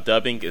thing about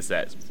dubbing is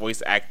that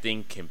voice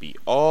acting can be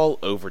all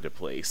over the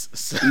place,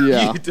 so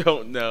you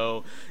don't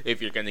know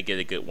if you're going to get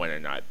a good one or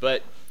not.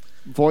 But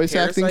voice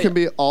acting can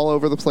be all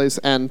over the place,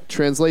 and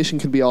translation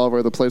can be all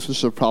over the place, which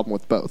is a problem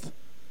with both.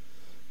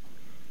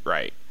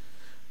 Right.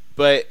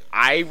 But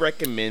I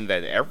recommend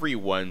that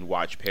everyone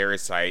watch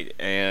Parasite,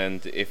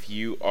 and if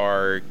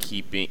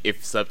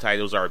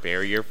subtitles are a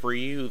barrier for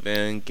you,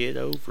 then get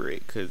over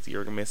it, because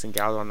you're missing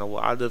out on a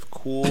lot of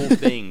cool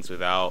things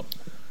without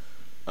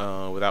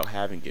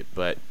having it.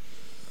 But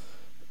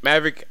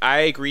Maverick, I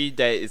agree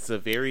that it's a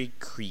very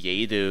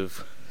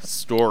creative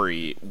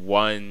story.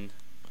 I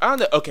don't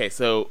know. Okay,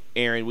 so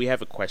Aaron, we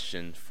have a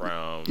question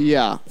from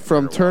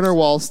Turner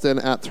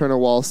Walston at Turner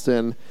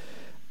Walston.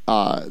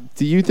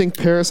 Do you think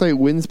Parasite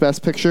wins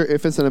Best Picture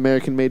if it's an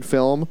American-made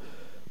film,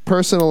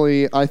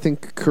 Personally, I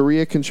think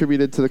Korea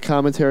contributed to the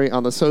commentary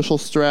on the social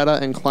strata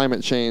and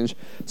climate change,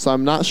 so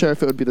I'm not sure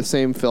if it would be the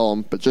same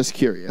film, but just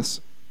curious.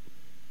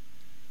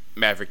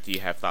 Maverick, do you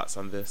have thoughts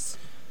on this?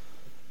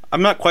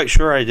 I'm not quite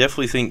sure. I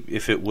definitely think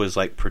if it was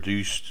like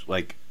produced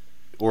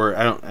or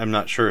I'm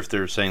not sure if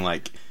they're saying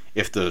like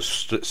if the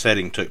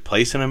setting took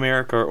place in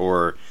America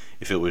or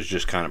if it was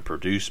just kind of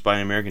produced by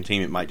an American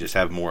team, it might just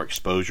have more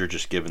exposure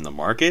just given the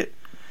market.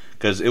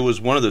 Because it was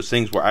one of those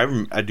things where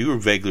I do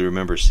vaguely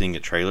remember seeing a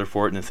trailer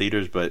for it in the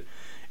theaters, but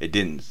it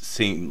didn't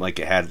seem like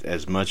it had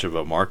as much of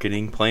a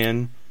marketing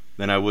plan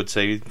than I would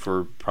say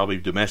for probably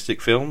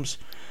domestic films.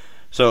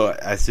 So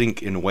I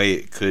think in a way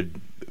it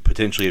could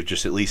potentially have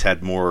just at least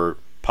had more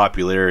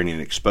popularity and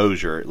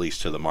exposure, at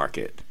least to the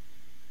market.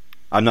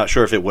 I'm not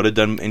sure if it would have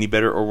done any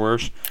better or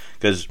worse,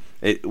 because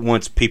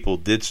once people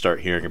did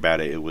start hearing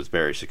about it, it was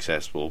very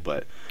successful.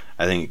 But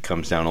I think it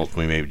comes down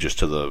ultimately maybe just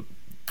to the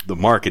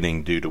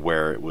marketing due to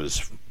where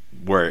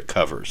it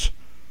covers.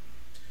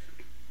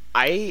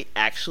 I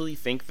actually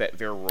think that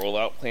their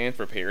rollout plan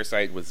for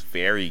Parasite was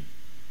very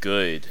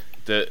good.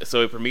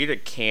 So it premiered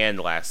at Cannes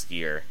last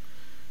year,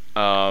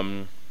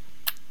 and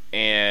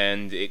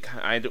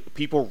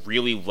people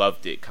really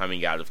loved it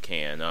coming out of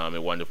Cannes.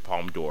 It won the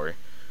Palme d'Or,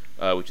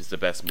 which is the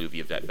best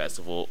movie of that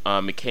festival.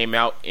 It came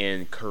out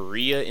in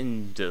Korea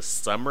in the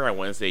summer, I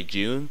want to say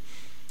June.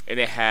 And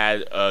it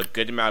had a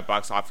good amount of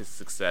box office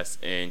success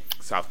in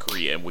South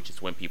Korea, which is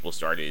when people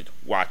started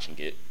watching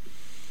it.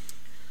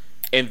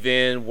 And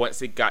then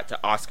once it got to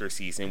Oscar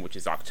season, which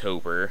is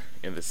October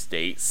in the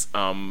States,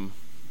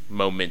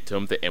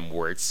 momentum, the M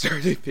word,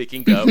 started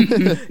picking up.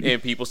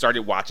 And people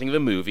started watching the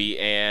movie.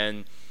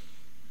 And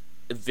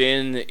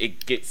then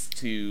it gets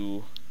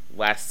to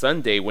last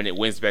Sunday when it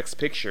wins Best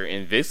Picture.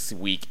 And this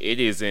week, it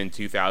is in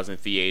 2,000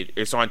 theaters.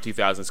 It's on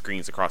 2,000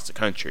 screens across the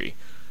country.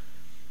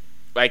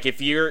 Like,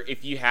 if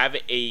you have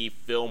a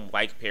film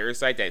like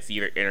Parasite that's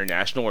either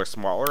international or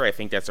smaller, I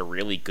think that's a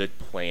really good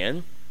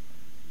plan,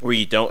 where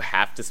you don't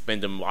have to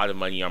spend a lot of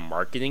money on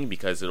marketing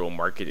because it'll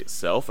market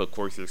itself. Of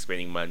course, you're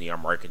spending money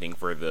on marketing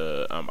for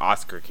the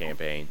Oscar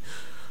campaign,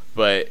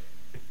 but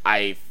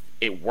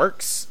it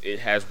works. It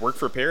has worked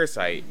for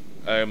Parasite,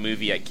 a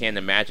movie I can't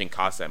imagine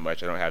costs that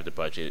much. I don't have the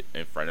budget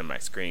in front of my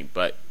screen,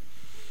 but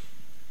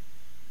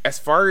as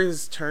far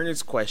as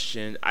Turner's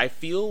question, I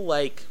feel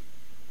like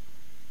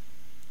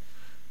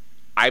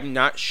I'm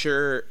not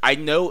sure. I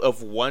know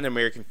of one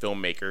American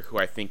filmmaker who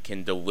I think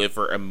can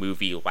deliver a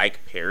movie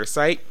like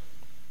Parasite,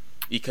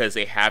 because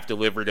they have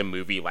delivered a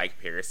movie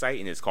like Parasite,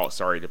 and it's called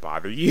Sorry to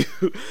Bother You.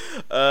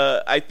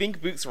 I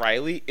think Boots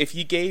Riley, if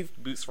you gave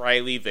Boots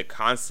Riley the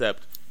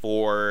concept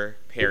for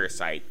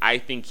Parasite, I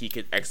think he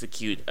could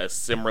execute a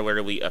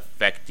similarly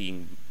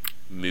affecting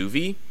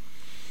movie.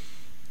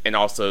 And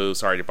also,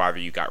 Sorry to Bother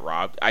You got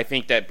robbed. I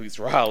think that Boots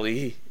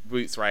Riley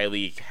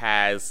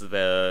has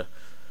the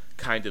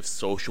kind of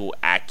social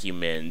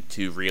acumen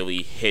to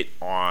really hit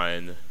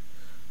on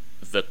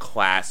the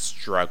class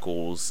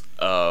struggles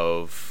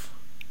of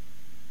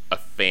a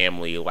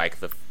family like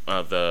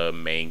the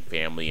main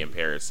family in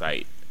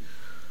Parasite.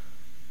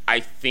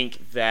 I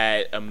think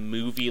that a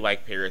movie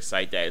like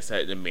Parasite that is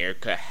set in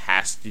America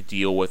has to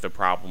deal with the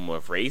problem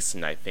of race,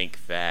 and I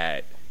think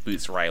that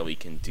Boots Riley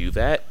can do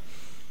that.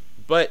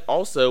 But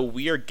also,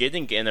 we are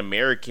getting an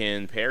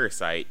American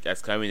Parasite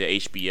that's coming to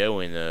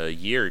HBO in a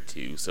year or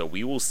two, so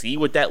we will see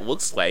what that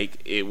looks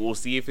like. We'll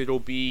see if it'll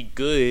be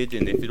good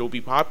and if it'll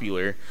be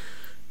popular.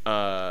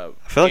 I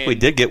feel like we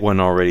did get one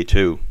already,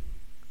 too.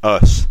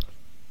 Us.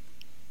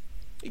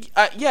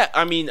 Yeah,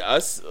 I mean,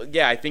 Us.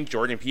 Yeah, I think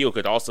Jordan Peele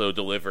could also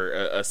deliver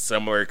a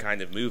similar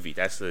kind of movie.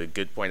 That's a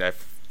good point. I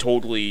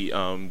totally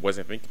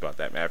wasn't thinking about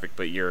that, Maverick,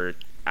 but you're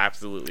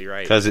absolutely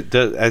right. Because it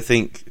does. I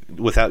think,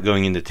 without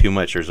going into too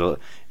much, there's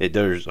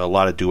a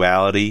lot of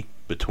duality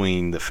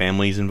between the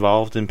families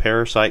involved in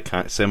Parasite,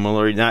 kind of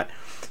similar, not,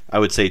 I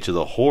would say, to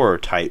the horror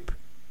type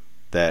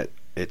that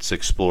it's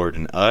explored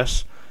in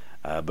Us,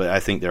 but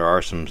I think there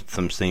are some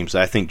themes.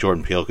 I think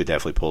Jordan Peele could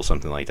definitely pull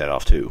something like that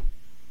off too.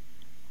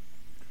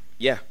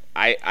 Yeah,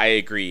 I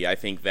agree. I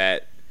think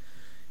that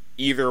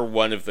either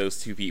one of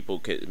those two people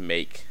could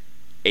make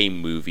a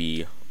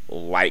movie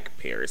like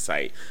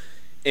Parasite.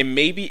 And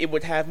maybe it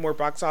would have more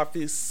box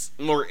office,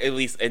 more at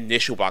least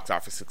initial box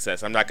office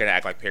success. I'm not going to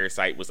act like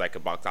Parasite was like a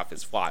box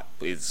office flop.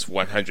 It's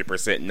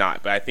 100%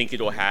 not. But I think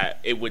it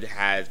would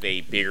have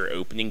a bigger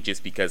opening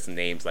just because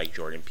names like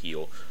Jordan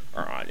Peele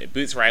are on it.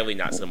 Boots Riley,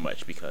 not so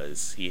much,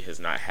 because he has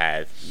not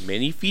had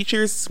many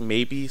features.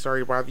 Maybe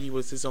Sorry to Bother You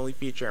was his only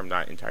feature. I'm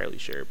not entirely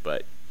sure.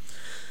 But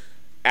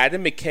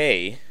Adam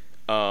McKay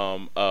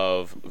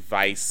of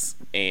Vice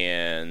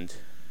and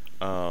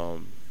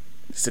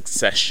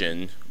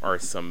Succession are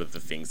some of the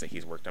things that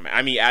he's worked on.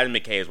 I mean, Adam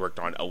McKay has worked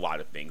on a lot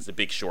of things. The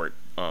Big Short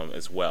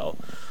as well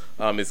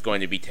is going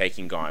to be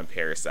taking on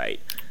Parasite.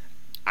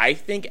 I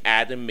think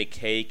Adam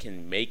McKay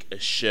can make a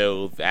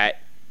show that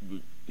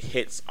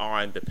hits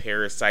on the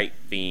Parasite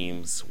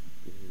themes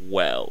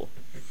well.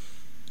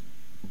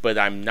 But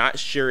I'm not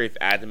sure if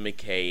Adam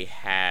McKay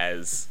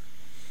has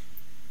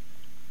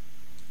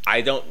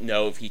I don't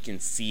know if he can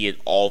see it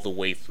all the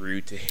way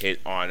through to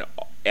hit on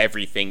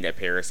everything that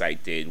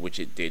Parasite did, which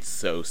it did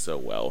so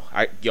well.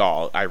 I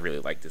really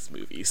like this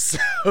movie. So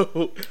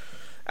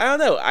I don't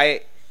know.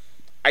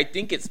 I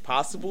think it's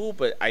possible,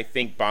 but I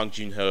think Bong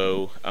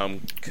Joon-ho,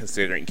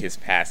 considering his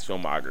past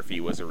filmography,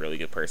 was a really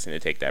good person to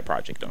take that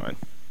project on.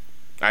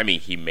 I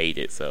mean, he made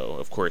it, so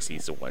of course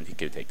he's the one who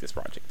could take this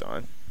project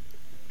on.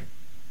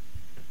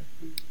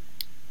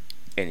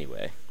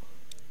 Anyway.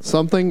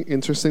 Something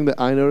interesting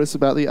that I noticed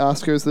about the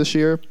Oscars this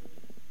year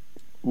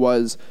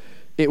was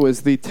it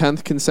was the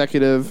 10th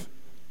consecutive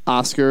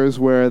Oscars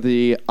where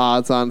the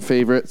odds-on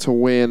favorite to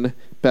win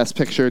Best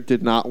Picture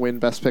did not win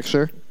Best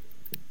Picture.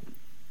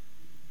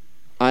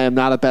 I am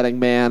not a betting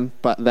man,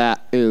 but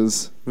that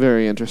is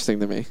very interesting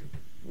to me.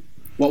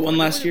 What one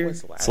last year?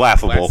 It's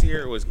laughable. Last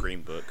year it was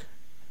Green Book.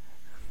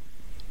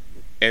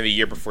 And the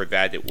year before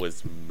that it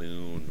was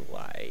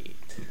Moonlight.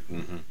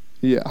 Mm-hmm.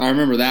 Yeah. I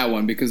remember that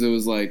one because it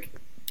was like,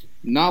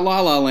 not La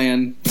La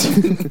Land.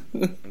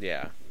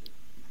 Yeah.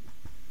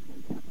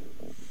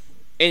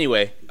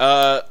 Anyway,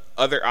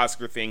 other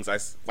Oscar things.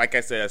 Like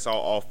I said, I saw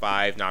all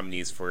 5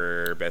 nominees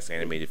for Best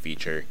Animated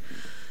Feature.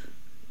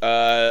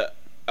 There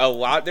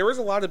was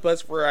a lot of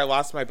buzz for I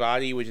Lost My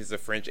Body, which is a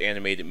French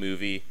animated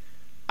movie.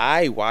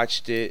 I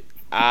watched it.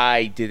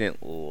 I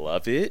didn't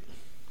love it.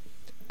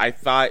 I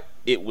thought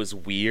it was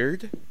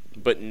weird,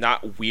 but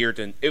not weird.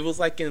 And it was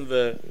like in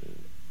the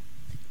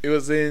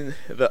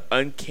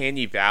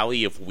uncanny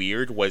valley of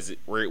weird,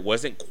 where it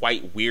wasn't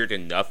quite weird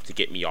enough to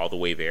get me all the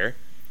way there.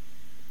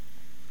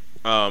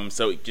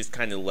 So it just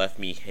kind of left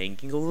me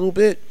hanging a little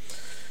bit.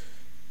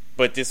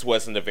 But this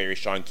wasn't a very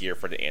strong year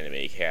for the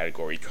anime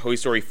category. Toy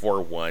Story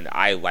 4 won.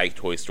 I like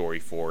Toy Story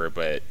 4,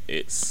 but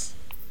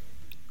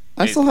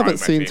I still haven't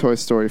seen Toy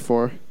Story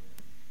 4.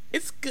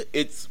 It's good.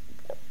 It's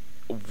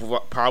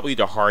probably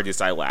the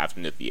hardest I laughed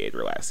in the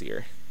theater last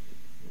year.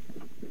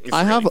 It's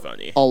I really have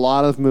funny. a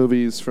lot of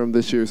movies from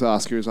this year's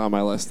Oscars on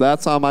my list.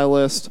 That's on my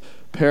list.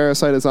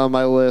 Parasite is on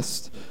my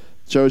list.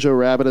 Jojo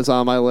Rabbit is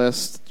on my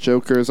list.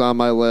 Joker's on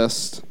my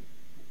list.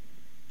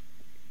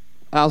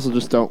 I also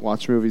just don't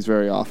watch movies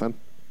very often,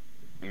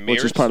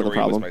 which is part of the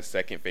problem. Was my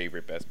second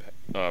favorite Best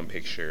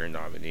Picture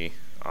nominee,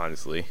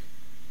 honestly.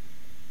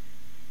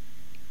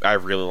 I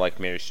really like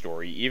Marriage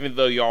Story, even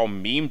though y'all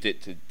memed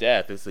it to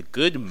death. It's a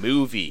good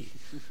movie.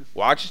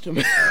 Watch the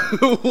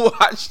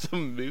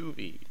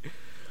movie.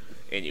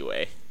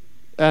 Anyway,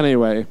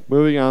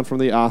 moving on from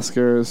the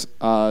Oscars,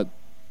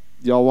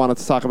 y'all wanted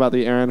to talk about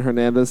the Aaron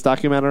Hernandez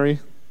documentary?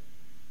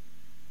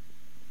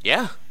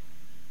 Yeah.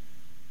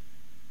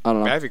 I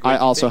don't know. I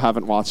also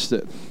haven't watched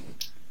it.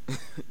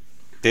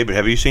 David,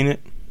 have you seen it?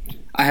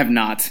 I have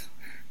not.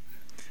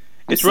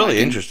 It's really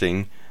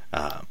interesting.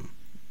 I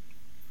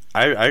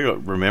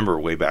remember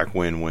way back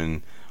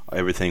when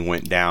everything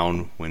went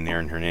down, when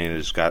Aaron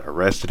Hernandez got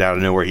arrested out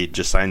of nowhere. He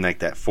just signed like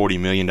that $40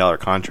 million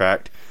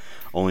contract,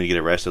 only to get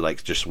arrested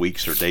like just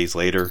weeks or days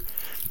later.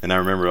 And I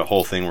remember the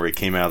whole thing where he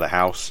came out of the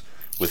house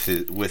with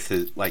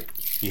his like,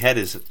 he had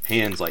his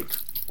hands like,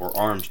 or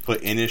arms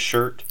put in his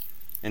shirt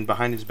and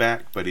behind his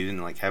back, but he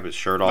didn't like have his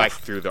shirt off. Like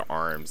through the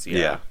arms,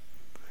 yeah.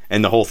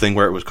 And the whole thing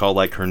where it was called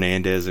like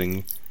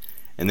Hernandezing,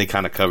 and they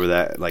kind of cover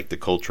that, like the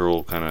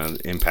cultural kind of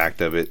impact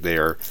of it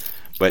there.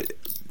 But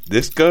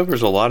this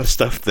covers a lot of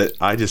stuff that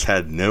I just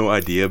had no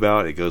idea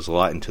about. It goes a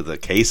lot into the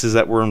cases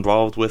that were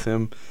involved with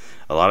him,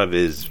 a lot of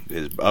his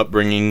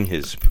upbringing,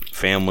 his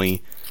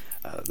family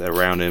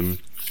around him,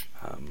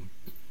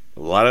 a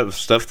lot of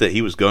stuff that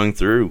he was going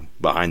through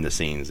behind the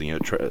scenes. You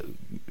know,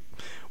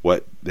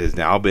 what has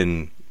now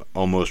been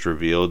almost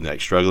revealed,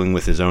 like struggling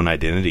with his own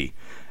identity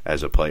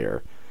as a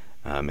player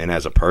and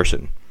as a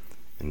person,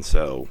 and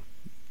so.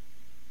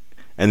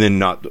 And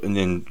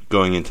then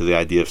going into the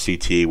idea of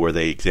CT, where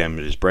they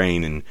examined his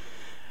brain, and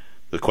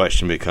the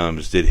question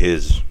becomes: did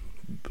his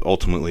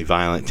ultimately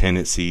violent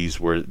tendencies,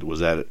 was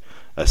that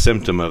a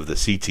symptom of the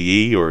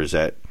CTE, or is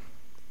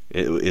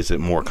it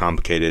more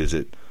complicated? Is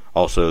it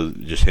also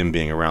just him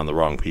being around the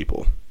wrong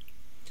people?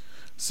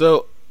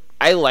 So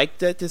I like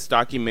that this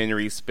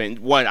documentary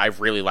I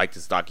really like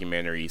this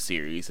documentary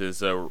series.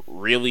 It's a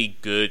really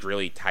good,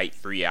 really tight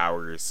 3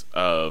 hours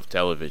of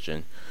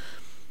television.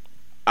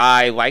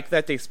 I like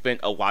that they spent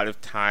a lot of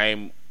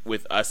time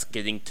with us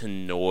getting to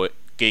know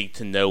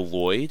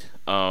Lloyd,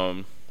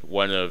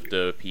 one of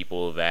the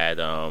people that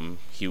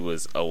he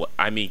was.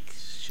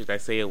 Should I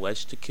say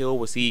alleged to kill?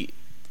 Was he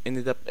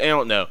ended up? I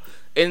don't know.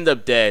 Ended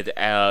up dead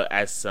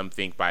as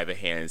something by the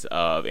hands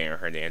of Aaron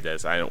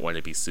Hernandez. I don't want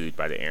to be sued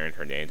by the Aaron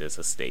Hernandez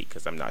estate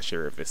because I'm not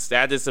sure of the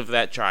status of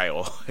that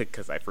trial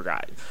because I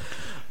forgot.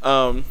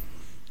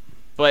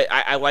 But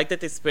I like that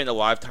they spent a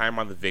lot of time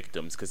on the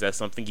victims because that's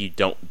something you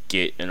don't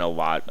get in a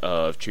lot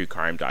of true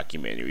crime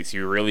documentaries.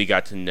 You really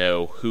got to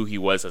know who he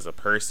was as a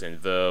person.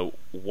 The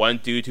one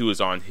dude who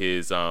was on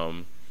his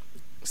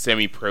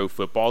semi-pro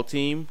football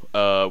team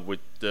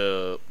with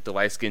the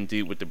light-skinned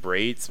dude with the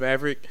braids,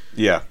 Maverick.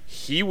 Yeah.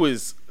 He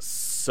was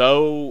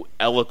so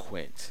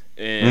eloquent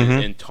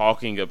in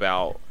talking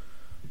about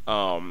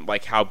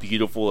like how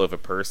beautiful of a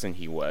person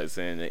he was,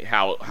 and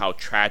how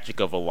tragic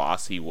of a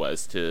loss he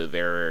was to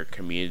their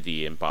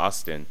community in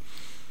Boston.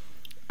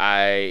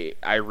 I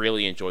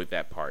really enjoyed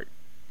that part.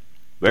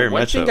 Very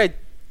much so.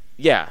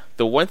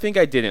 The one thing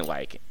I didn't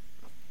like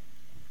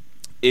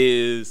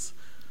is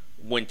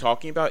when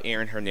talking about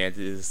Aaron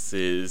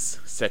Hernandez's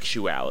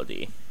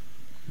sexuality.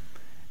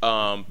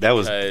 I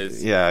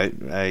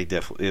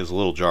definitely, it was a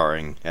little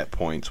jarring at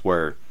points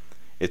where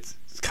it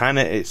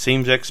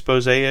seems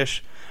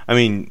expose-ish. I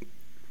mean,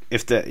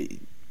 it's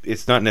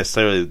not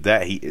necessarily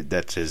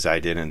that's his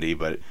identity,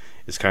 but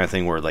it's kind of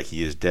thing where like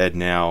he is dead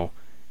now,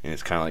 and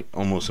it's kind of like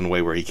almost in a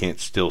way where he can't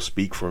still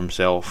speak for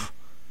himself.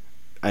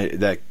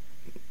 That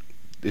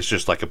it's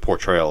just like a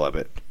portrayal of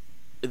it.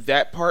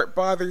 That part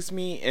bothers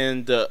me,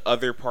 and the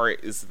other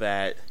part is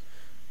that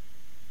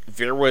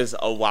there was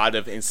a lot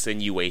of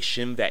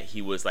insinuation that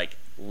he was like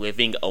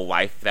living a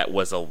life that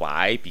was a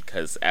lie,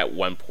 because at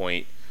one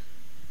point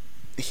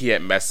he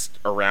had messed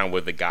around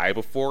with a guy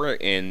before,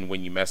 and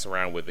when you mess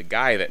around with a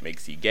guy, that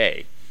makes you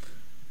gay.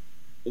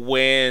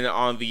 When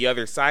on the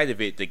other side of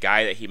it, the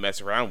guy that he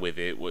messed around with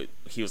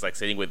he was like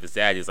sitting with his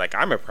dad. He's like,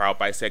 "I'm a proud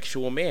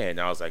bisexual man."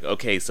 And I was like,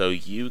 "Okay, so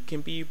you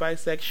can be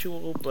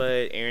bisexual,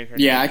 but Aaron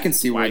Hernandez, yeah, I can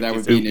see where that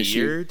would be an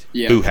issue.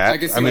 Yeah, I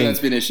can see where that's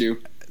been an issue.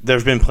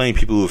 There's been plenty of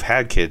people who've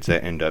had kids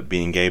that end up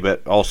being gay,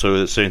 but also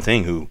the same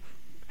thing who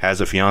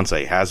has a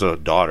fiance, has a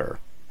daughter,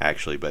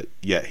 actually, but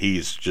yet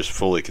he's just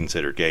fully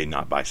considered gay,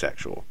 not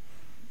bisexual.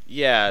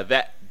 Yeah,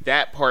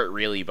 that part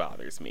really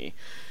bothers me.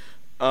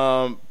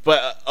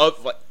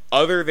 But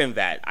other than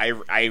that,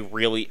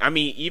 I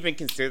mean, even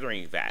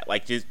considering that,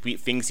 like, just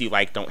things you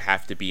like don't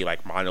have to be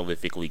like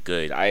monolithically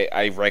good.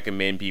 I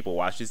recommend people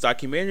watch this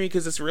documentary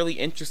because it's really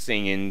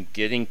interesting in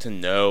getting to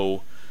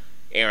know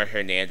Aaron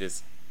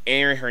Hernandez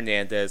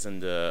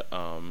and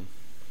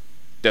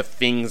the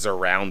things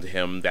around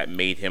him that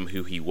made him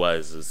who he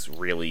was is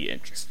really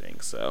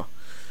interesting. So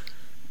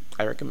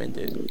I recommend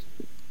it.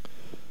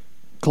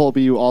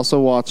 Colby, you also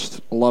watched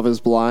Love is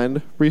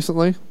Blind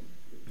recently?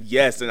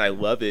 Yes, and I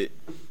love it.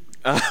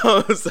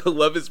 So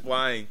Love is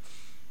Blind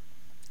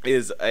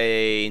is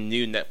a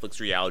new Netflix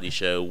reality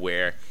show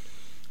where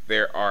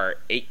there are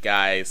 8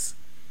 guys,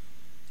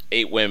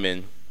 8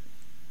 women,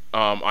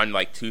 on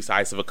like 2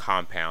 sides of a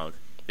compound.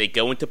 They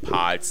go into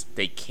pods.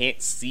 They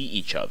can't see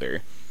each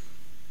other.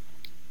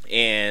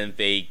 And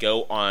they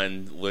go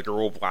on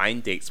literal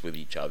blind dates with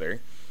each other.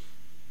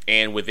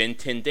 And within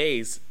 10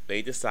 days,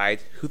 they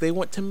decide who they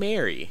want to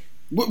marry.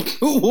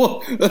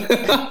 Oh,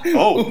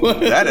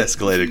 that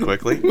escalated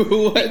quickly.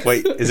 What?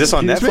 Wait, is this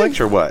on Netflix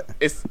or what?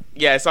 It's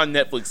on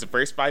Netflix. The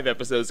first 5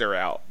 episodes are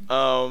out.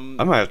 I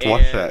might have to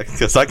watch that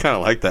because I kind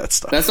of like that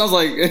stuff. That sounds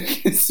like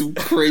some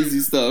crazy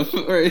stuff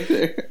right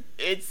there.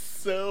 It's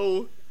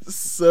so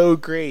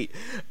great.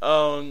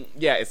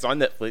 Yeah, it's on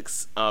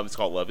Netflix. It's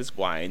called Love is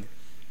Blind.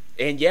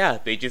 And yeah,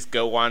 they just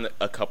go on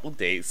a couple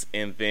dates,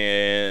 and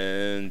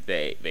then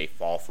they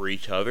fall for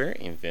each other,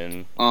 and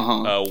then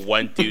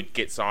one dude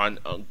gets on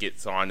a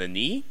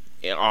knee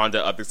on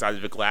the other side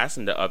of the glass,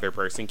 and the other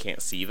person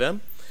can't see them,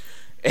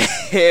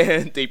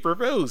 and they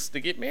propose to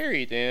get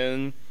married.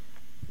 And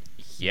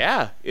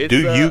yeah,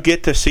 do you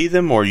get to see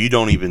them, or you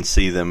don't even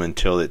see them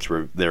until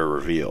they're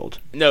revealed?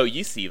 No,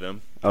 you see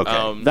them.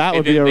 Okay, that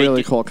would be a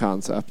really cool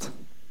concept.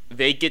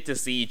 They get to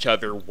see each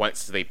other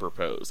once they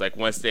propose. Like,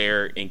 once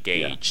they're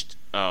engaged,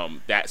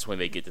 that's when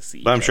they get to see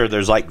each other. But I'm sure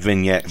there's, like,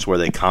 vignettes where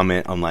they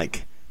comment on,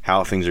 like,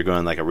 how things are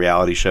going, like a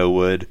reality show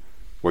would,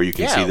 where you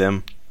can see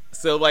them.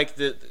 So, like,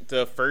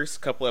 the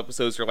first couple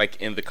episodes are, like,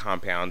 in the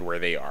compound where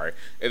they are.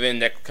 And then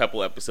the next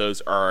couple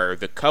episodes are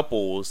the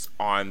couples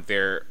on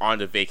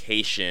a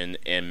vacation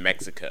in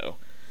Mexico.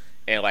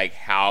 And, like,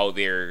 how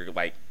they're,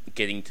 like,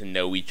 getting to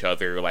know each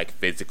other, like,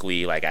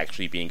 physically, like,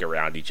 actually being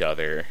around each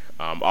other.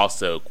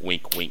 Also,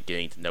 wink, wink,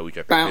 getting to know each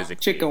other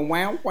physically. Chicka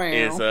wow wow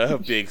is a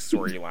big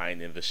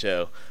storyline in the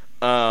show.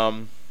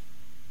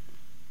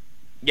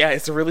 Yeah,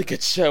 it's a really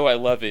good show. I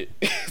love it.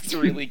 It's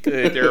really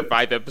good. There are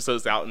 5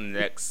 episodes out, and the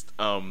next,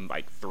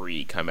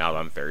 3 come out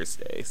on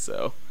Thursday.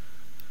 So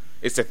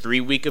it's a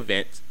 3-week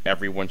event.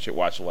 Everyone should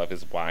watch Love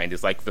is Blind.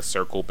 It's like The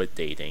Circle, but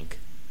dating.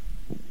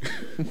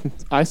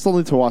 I still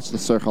need to watch The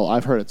Circle.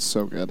 I've heard it's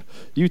so good.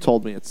 You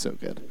told me it's so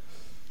good.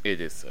 It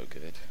is so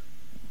good.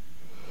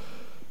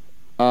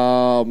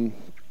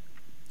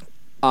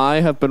 I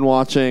have been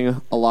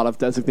watching a lot of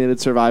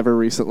Designated Survivor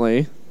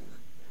recently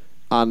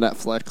on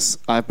Netflix.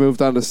 I've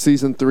moved on to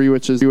season 3,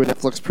 which is a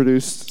Netflix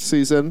produced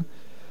season,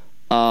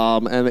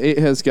 and it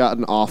has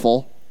gotten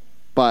awful,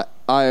 but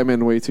I am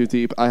in way too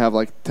deep. I have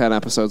like 10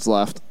 episodes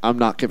left. I'm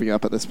not giving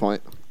up at this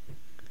point.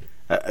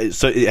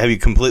 So have you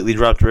completely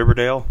dropped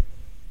Riverdale?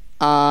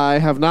 I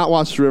have not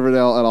watched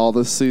Riverdale at all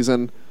this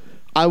season.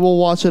 I will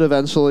watch it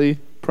eventually,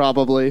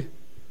 probably.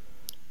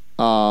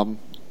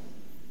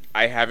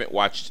 I haven't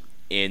watched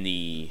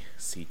any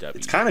CW.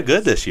 It's kind of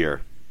good this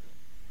year.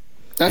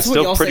 That's it's what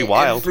still y'all pretty say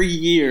wild. every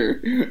year.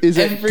 Is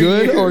it Every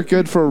good year. or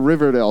good for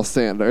Riverdale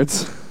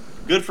standards?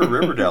 Good for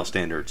Riverdale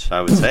standards,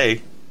 I would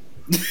say.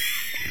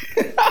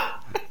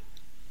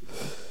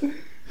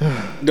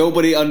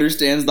 Nobody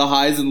understands the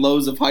highs and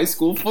lows of high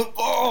school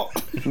football.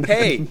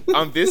 Hey,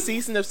 on this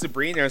season of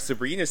Sabrina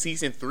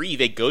season 3,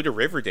 they go to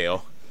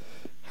Riverdale.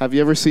 Have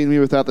you ever seen me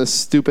without this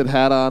stupid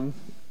hat on?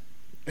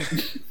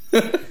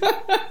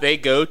 They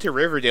go to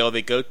Riverdale.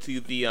 They go to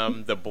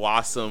the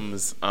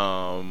Blossoms,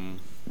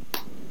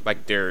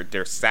 like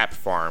their sap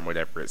farm,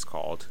 whatever it's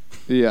called.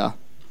 Yeah.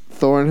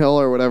 Thornhill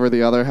or whatever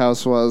the other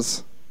house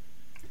was.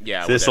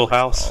 Yeah, Thistle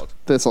whatever it's House? called.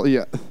 Thistle,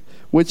 yeah.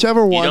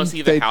 Whichever You one don't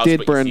see the they house, did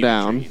but you burn see the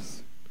down.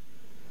 trees.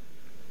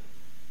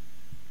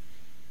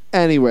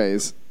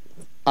 Anyways,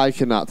 I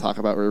cannot talk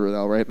about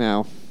Riverdale right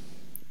now.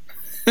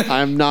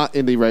 I'm not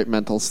in the right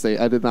mental state.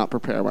 I did not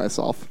prepare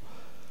myself.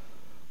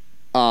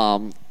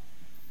 I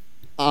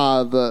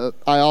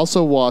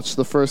also watched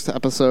the first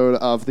episode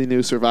of the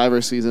new Survivor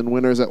season,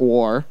 Winners at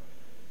War.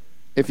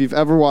 If you've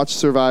ever watched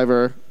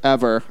Survivor,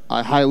 ever,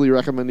 I highly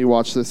recommend you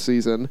watch this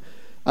season.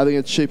 I think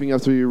it's shaping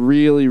up to be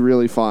really,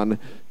 really fun.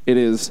 It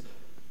is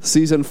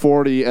season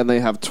 40, and they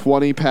have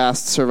 20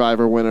 past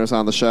Survivor winners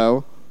on the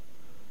show.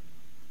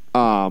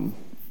 And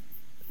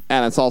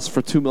it's also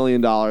for $2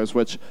 million,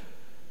 which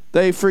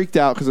they freaked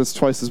out because it's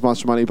twice as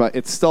much money, but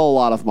it's still a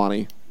lot of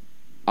money.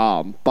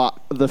 But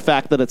the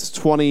fact that it's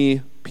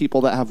 20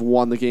 people that have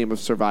won the game of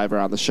Survivor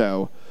on the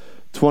show,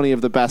 20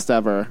 of the best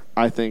ever,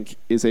 I think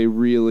is a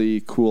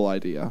really cool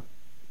idea.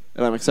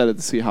 And I'm excited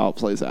to see how it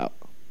plays out.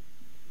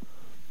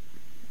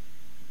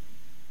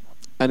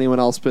 Anyone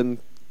else been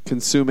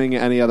consuming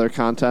any other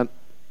content?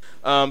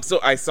 So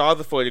I saw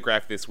the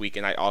photograph this week,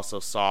 and I also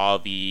saw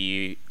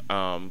the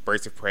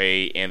Birds of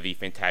Prey and the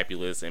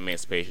Fantabulous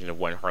Emancipation of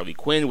One Harley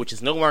Quinn, which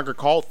is no longer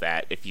called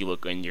that. If you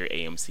look in your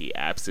AMC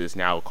apps, it is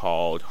now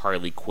called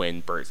Harley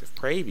Quinn Birds of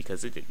Prey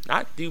because it did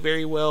not do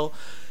very well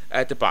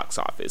at the box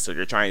office. So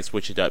they're trying to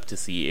switch it up to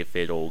see if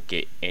it'll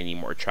get any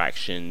more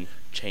traction,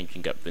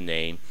 changing up the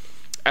name.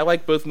 I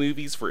like both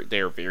movies.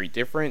 They're very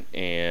different,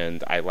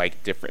 and I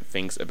like different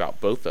things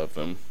about both of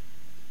them.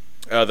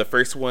 The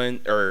first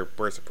one, or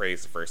Birds of Prey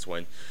is the first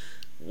one,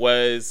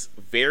 was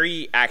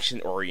very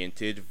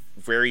action-oriented,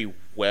 very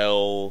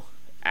well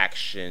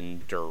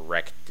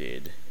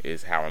action-directed,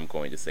 is how I'm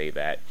going to say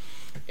that.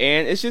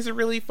 And it's just a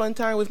really fun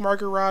time with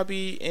Margot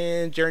Robbie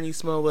and Jurnee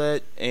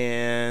Smollett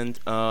and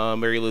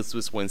Mary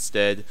Elizabeth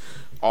Winstead.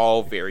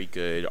 All very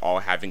good, all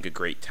having a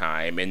great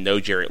time, and no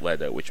Jared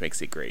Leto, which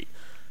makes it great.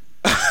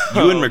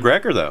 Ewan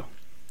McGregor, though.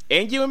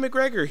 And Ewan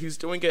McGregor, who's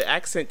doing an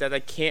accent that I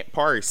can't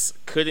parse.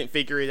 Couldn't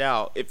figure it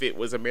out if it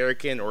was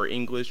American or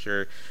English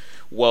or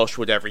Welsh,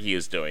 whatever he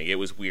is doing. It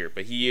was weird,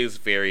 but he is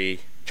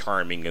very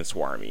charming and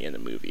swarmy in the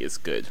movie. It's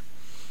good.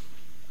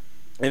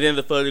 And then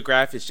the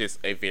photograph is just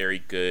a very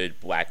good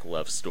black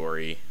love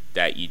story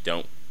that you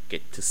don't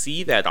get to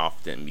see that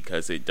often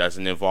because it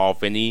doesn't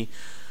involve any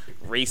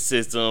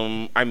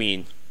racism. I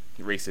mean,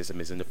 racism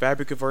is in the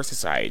fabric of our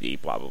society,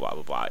 blah, blah, blah,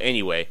 blah, blah.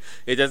 Anyway,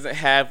 it doesn't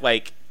have,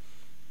 like,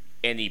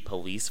 any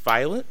police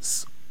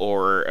violence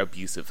or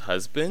abusive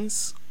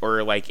husbands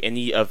or, like,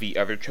 any of the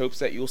other tropes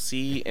that you'll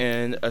see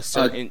in a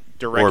certain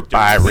director's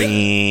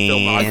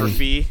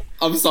filmography.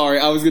 I'm sorry,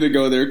 I was gonna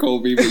go there,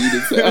 Colby, but you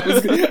didn't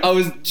say. I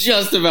was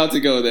just about to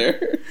go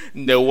there.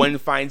 No one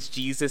finds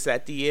Jesus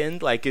at the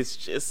end. Like, it's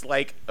just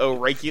like a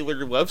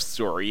regular love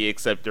story,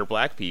 except they're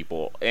black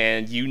people,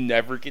 and you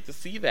never get to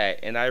see that.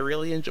 And I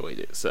really enjoyed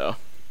it. So,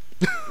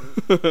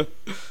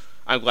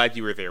 I'm glad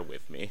you were there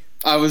with me.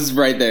 I was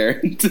right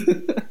there.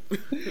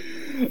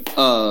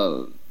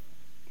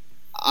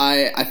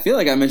 I feel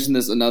like I mentioned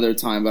this another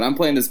time, but I'm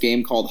playing this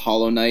game called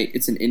Hollow Knight.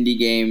 It's an indie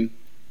game,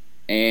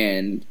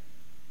 and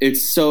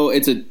it's a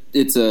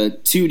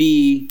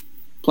 2D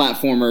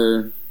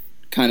platformer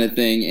kind of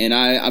thing, and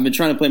I've been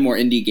trying to play more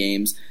indie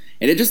games,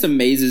 and it just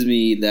amazes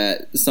me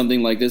that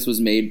something like this was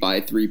made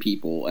by 3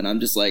 people, and I'm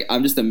just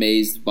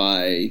amazed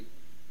by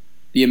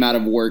the amount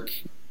of work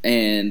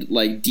and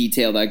like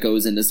detail that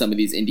goes into some of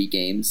these indie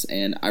games,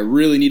 and I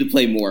really need to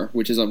play more,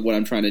 which is what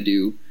I'm trying to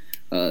do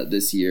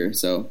this year.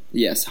 So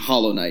yes,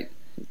 Hollow Knight,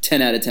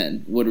 10 out of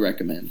 10 would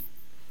recommend.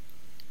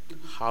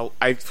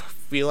 I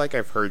feel like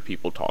I've heard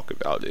people talk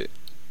about it.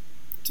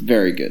 It's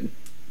very good.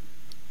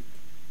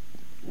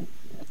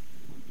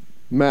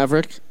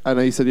 Maverick, I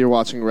know you said you're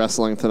watching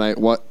wrestling tonight.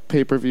 What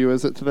pay-per-view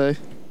is it today?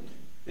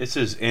 This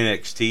is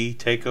NXT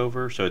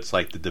TakeOver, so it's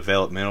like the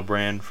developmental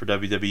brand for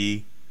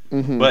WWE.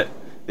 Mm-hmm. But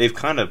they've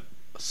kind of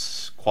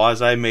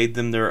quasi made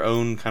them their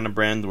own kind of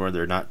brand where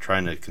they're not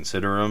trying to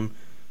consider them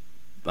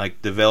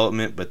like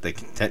development, but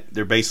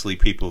they're basically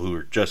people who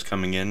are just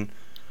coming in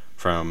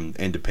from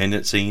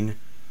independent scene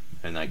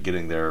and like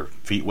getting their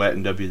feet wet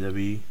in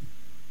WWE.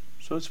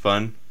 So it's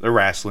fun. They're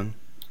wrestling.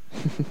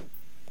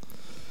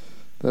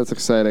 That's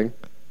exciting.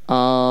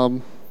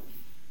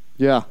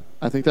 Yeah,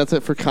 I think that's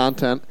it for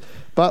content.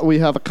 But we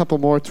have a couple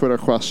more Twitter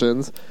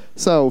questions.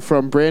 So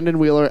from Brandon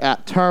Wheeler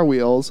at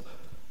 _Wheels,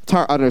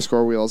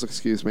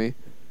 excuse me.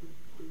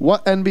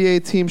 What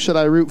NBA team should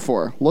I root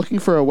for? Looking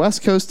for a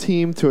West Coast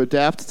team to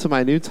adapt to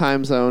my new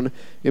time zone.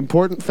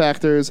 Important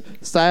factors,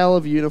 style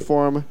of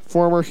uniform,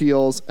 former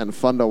heels, and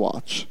fun to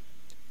watch.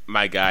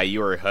 My guy,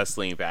 you are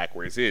hustling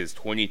backwards. It is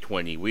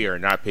 2020. We are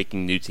not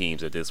picking new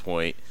teams at this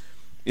point.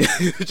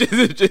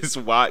 just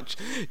watch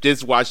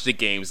the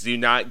games. Do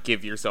not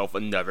give yourself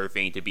another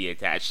thing to be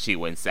attached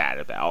to and sad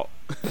about.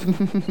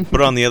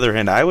 But on the other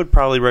hand, I would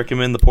probably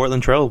recommend the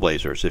Portland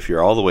Trailblazers if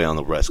you're all the way on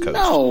the West Coast.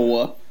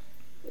 No.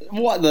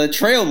 What, the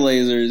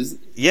Trailblazers?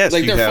 Yes,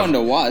 like, they're fun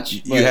to watch.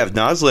 You have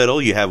Nas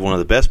Little, you have one of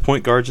the best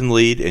point guards in the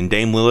league, and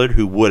Dame Lillard,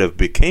 who would have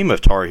became a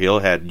Tar Heel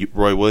had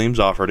Roy Williams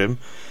offered him.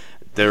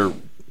 They're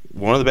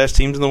one of the best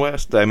teams in the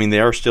West. I mean, they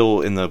are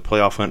still in the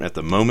playoff hunt at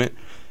the moment.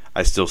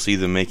 I still see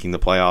them making the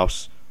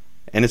playoffs,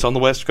 and it's on the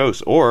West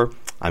Coast. Or,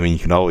 I mean, you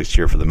can always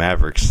cheer for the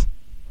Mavericks.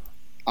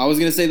 I was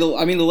gonna say the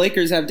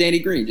Lakers have Danny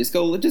Green.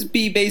 Just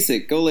be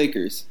basic. Go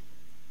Lakers.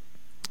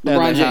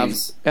 LeBron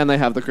James. And they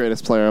have the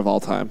greatest player of all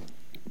time.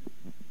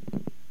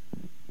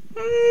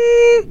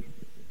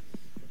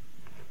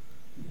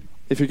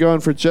 If you're going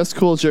for just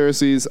cool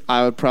jerseys,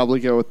 I would probably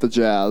go with the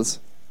Jazz.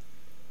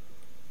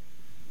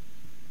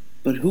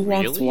 But who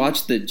wants to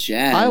watch the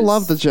Jazz? I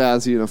love the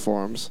Jazz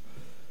uniforms.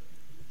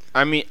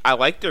 I mean, I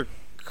like their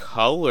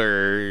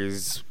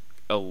colors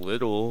a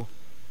little.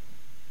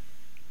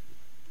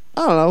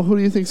 I don't know. Who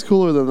do you think's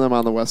cooler than them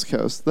on the West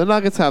Coast? The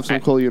Nuggets have some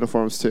cool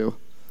uniforms, too.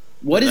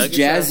 What is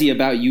jazzy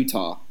about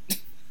Utah?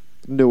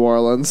 New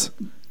Orleans.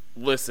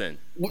 Listen,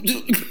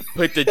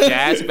 put the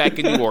Jazz back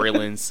in New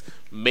Orleans.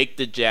 Make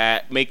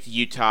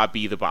Utah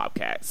be the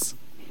Bobcats,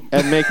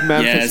 and make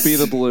Memphis be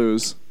the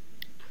Blues.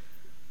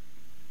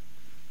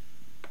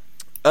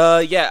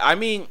 Yeah. I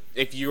mean,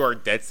 if you are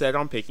dead set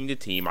on picking the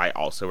team, I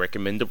also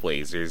recommend the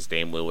Blazers.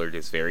 Dame Lillard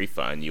is very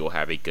fun. You'll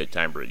have a good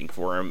time rooting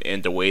for him,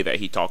 and the way that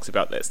he talks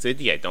about that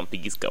city, I don't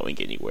think he's going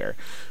anywhere.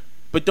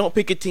 But don't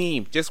pick a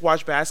team. Just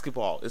watch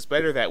basketball. It's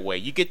better that way.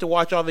 You get to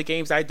watch all the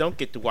games I don't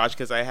get to watch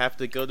because I have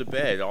to go to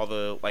bed. All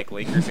the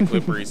Lakers and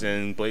Clippers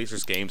and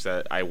Blazers games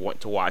that I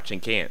want to watch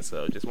and can't.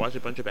 So just watch a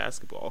bunch of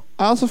basketball.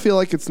 I also feel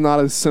like it's not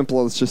as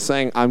simple as just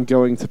saying I'm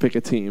going to pick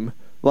a team.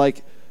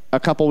 Like a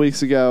couple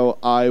weeks ago,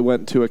 I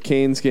went to a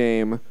Canes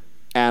game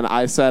and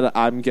I said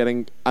I'm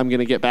going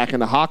to get back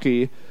into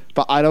hockey,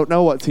 but I don't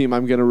know what team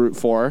I'm going to root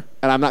for,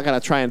 and I'm not going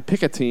to try and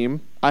pick a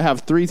team. I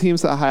have 3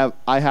 teams that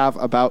I have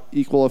about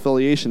equal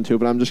affiliation to,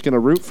 but I'm just going to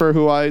root for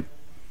who I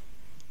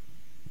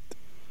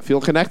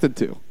feel connected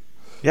to.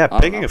 Yeah,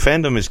 picking a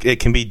fandom it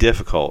can be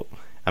difficult.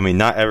 I mean,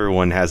 not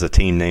everyone has a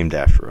team named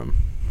after them.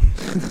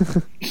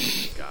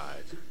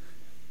 God,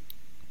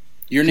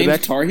 your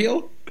name's Tar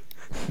Heel?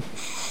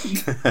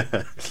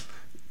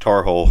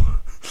 Tar Hole.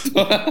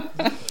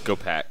 Go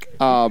Pack.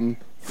 From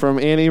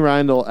Annie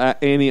Reindl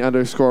at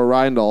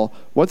Annie_Reindl,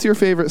 what's your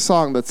favorite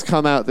song that's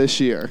come out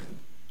this year?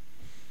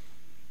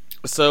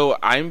 So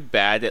I'm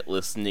bad at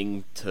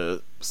listening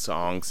to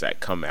songs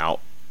that come out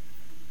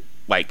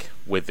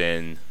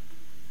within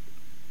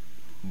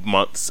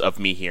months of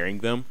me hearing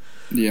them.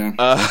 Yeah,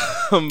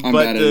 I'm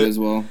bad at it as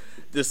well.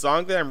 The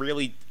song that I'm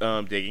really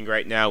digging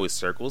right now is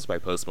 "Circles" by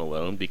Post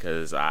Malone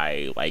because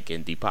I like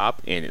indie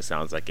pop and it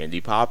sounds like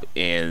indie pop.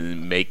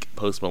 And make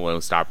Post Malone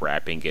stop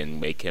rapping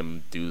and make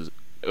him do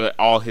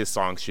all his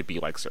songs should be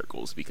like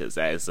Circles because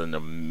that is an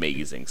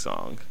amazing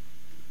song.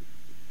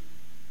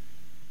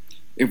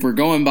 If we're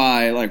going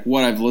by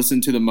what I've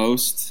listened to the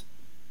most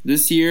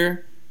this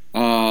year,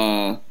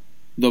 The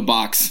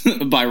Box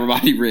by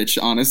Roddy Ricch,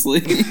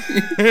 honestly.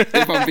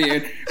 If I'm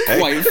being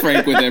quite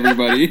frank with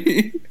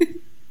everybody.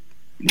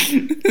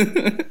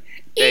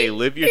 Hey,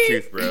 live your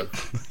truth, bro.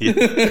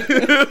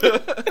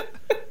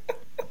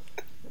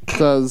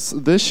 Does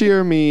this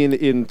year mean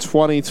in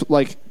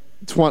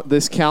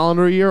this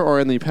calendar year or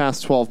in the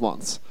past 12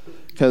 months?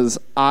 Because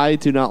I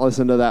do not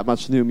listen to that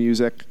much new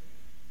music.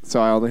 So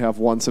I only have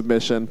one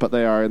submission, but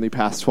they are in the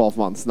past 12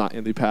 months, not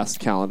in the past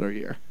calendar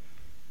year.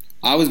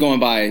 I was going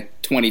by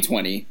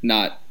 2020,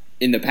 not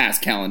in the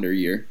past calendar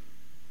year.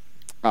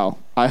 Oh,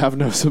 I have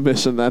no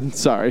submission then.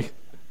 Sorry.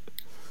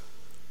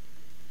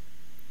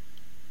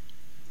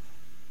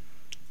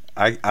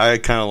 I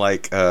kind of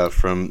like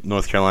from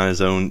North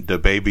Carolina's own Da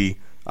Baby.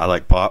 I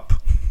like Bop.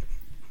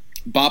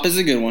 Bop is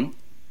a good one.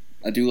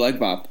 I do like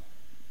Bop.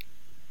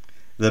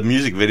 The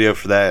music video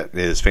for that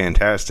is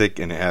fantastic,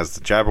 and it has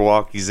the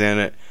Jabberwockies in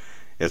it.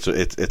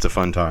 It's a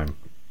fun time.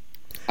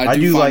 I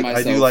do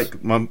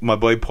like my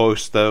boy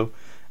Post though.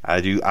 I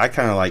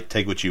kind of like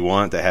Take What You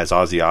Want that has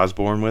Ozzy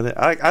Osbourne with it.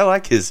 I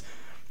like his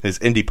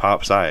indie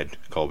pop side,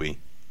 Colby.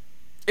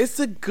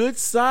 It's a good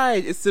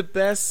side. It's the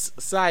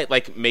best side.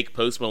 Make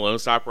Post Malone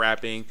stop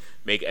rapping.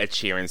 Make Ed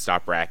Sheeran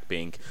stop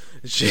rapping.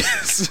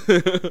 Just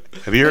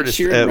have you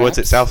heard what's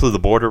it? South of the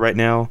Border right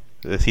now.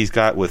 That he's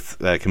got with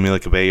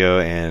Camila Cabello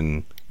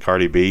and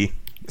Cardi B.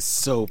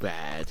 So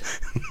bad.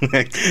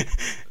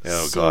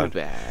 Oh so God.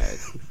 Bad.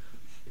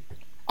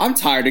 I'm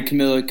tired of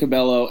Camila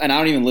Cabello, and I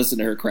don't even listen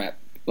to her crap.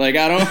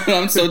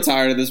 I'm so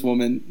tired of this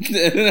woman.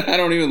 I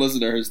don't even listen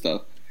to her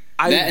stuff.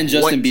 That and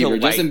Justin Bieber.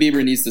 Justin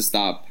Bieber needs to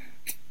stop.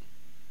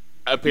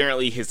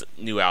 Apparently, his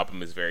new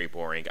album is very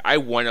boring. I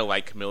want to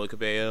like Camila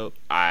Cabello.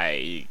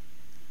 I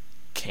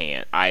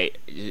can't.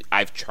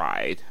 I've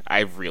tried.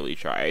 I've really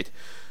tried.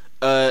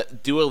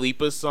 Dua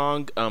Lipa's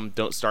song,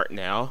 "Don't Start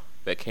Now,"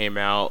 that came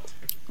out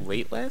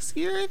late last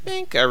year, I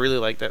think. I really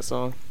like that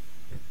song.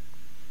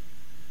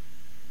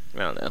 I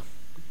don't know.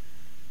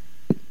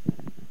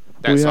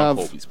 That's on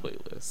Colby's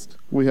playlist.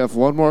 We have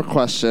one more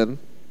question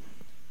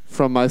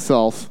from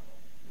myself.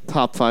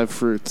 Top 5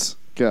 fruits.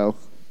 Go.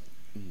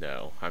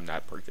 No, I'm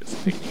not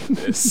participating in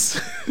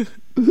this.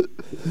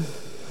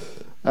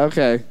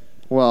 Okay.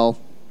 Well,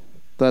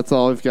 that's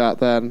all we've got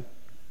then.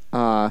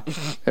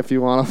 If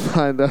you want to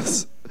find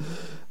us,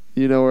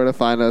 you know where to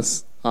find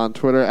us. On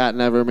Twitter at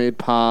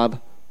NeverMadePod.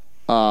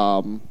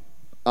 On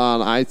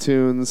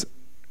iTunes,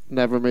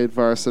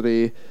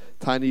 NeverMadeVarsity.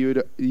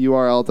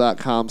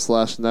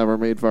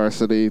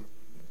 tinyurl.com/NeverMadeVarsity.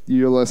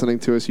 You're listening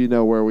to us. You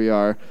know where we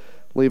are.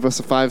 Leave us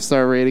a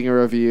 5-star rating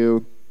or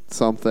review.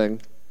 Something.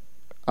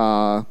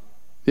 Yeah,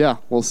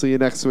 we'll see you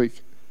next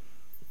week.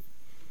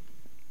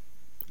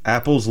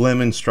 Apples,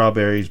 lemons,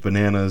 strawberries,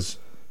 bananas.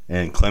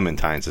 And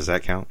clementines, does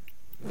that count?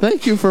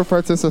 Thank you for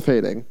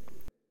participating.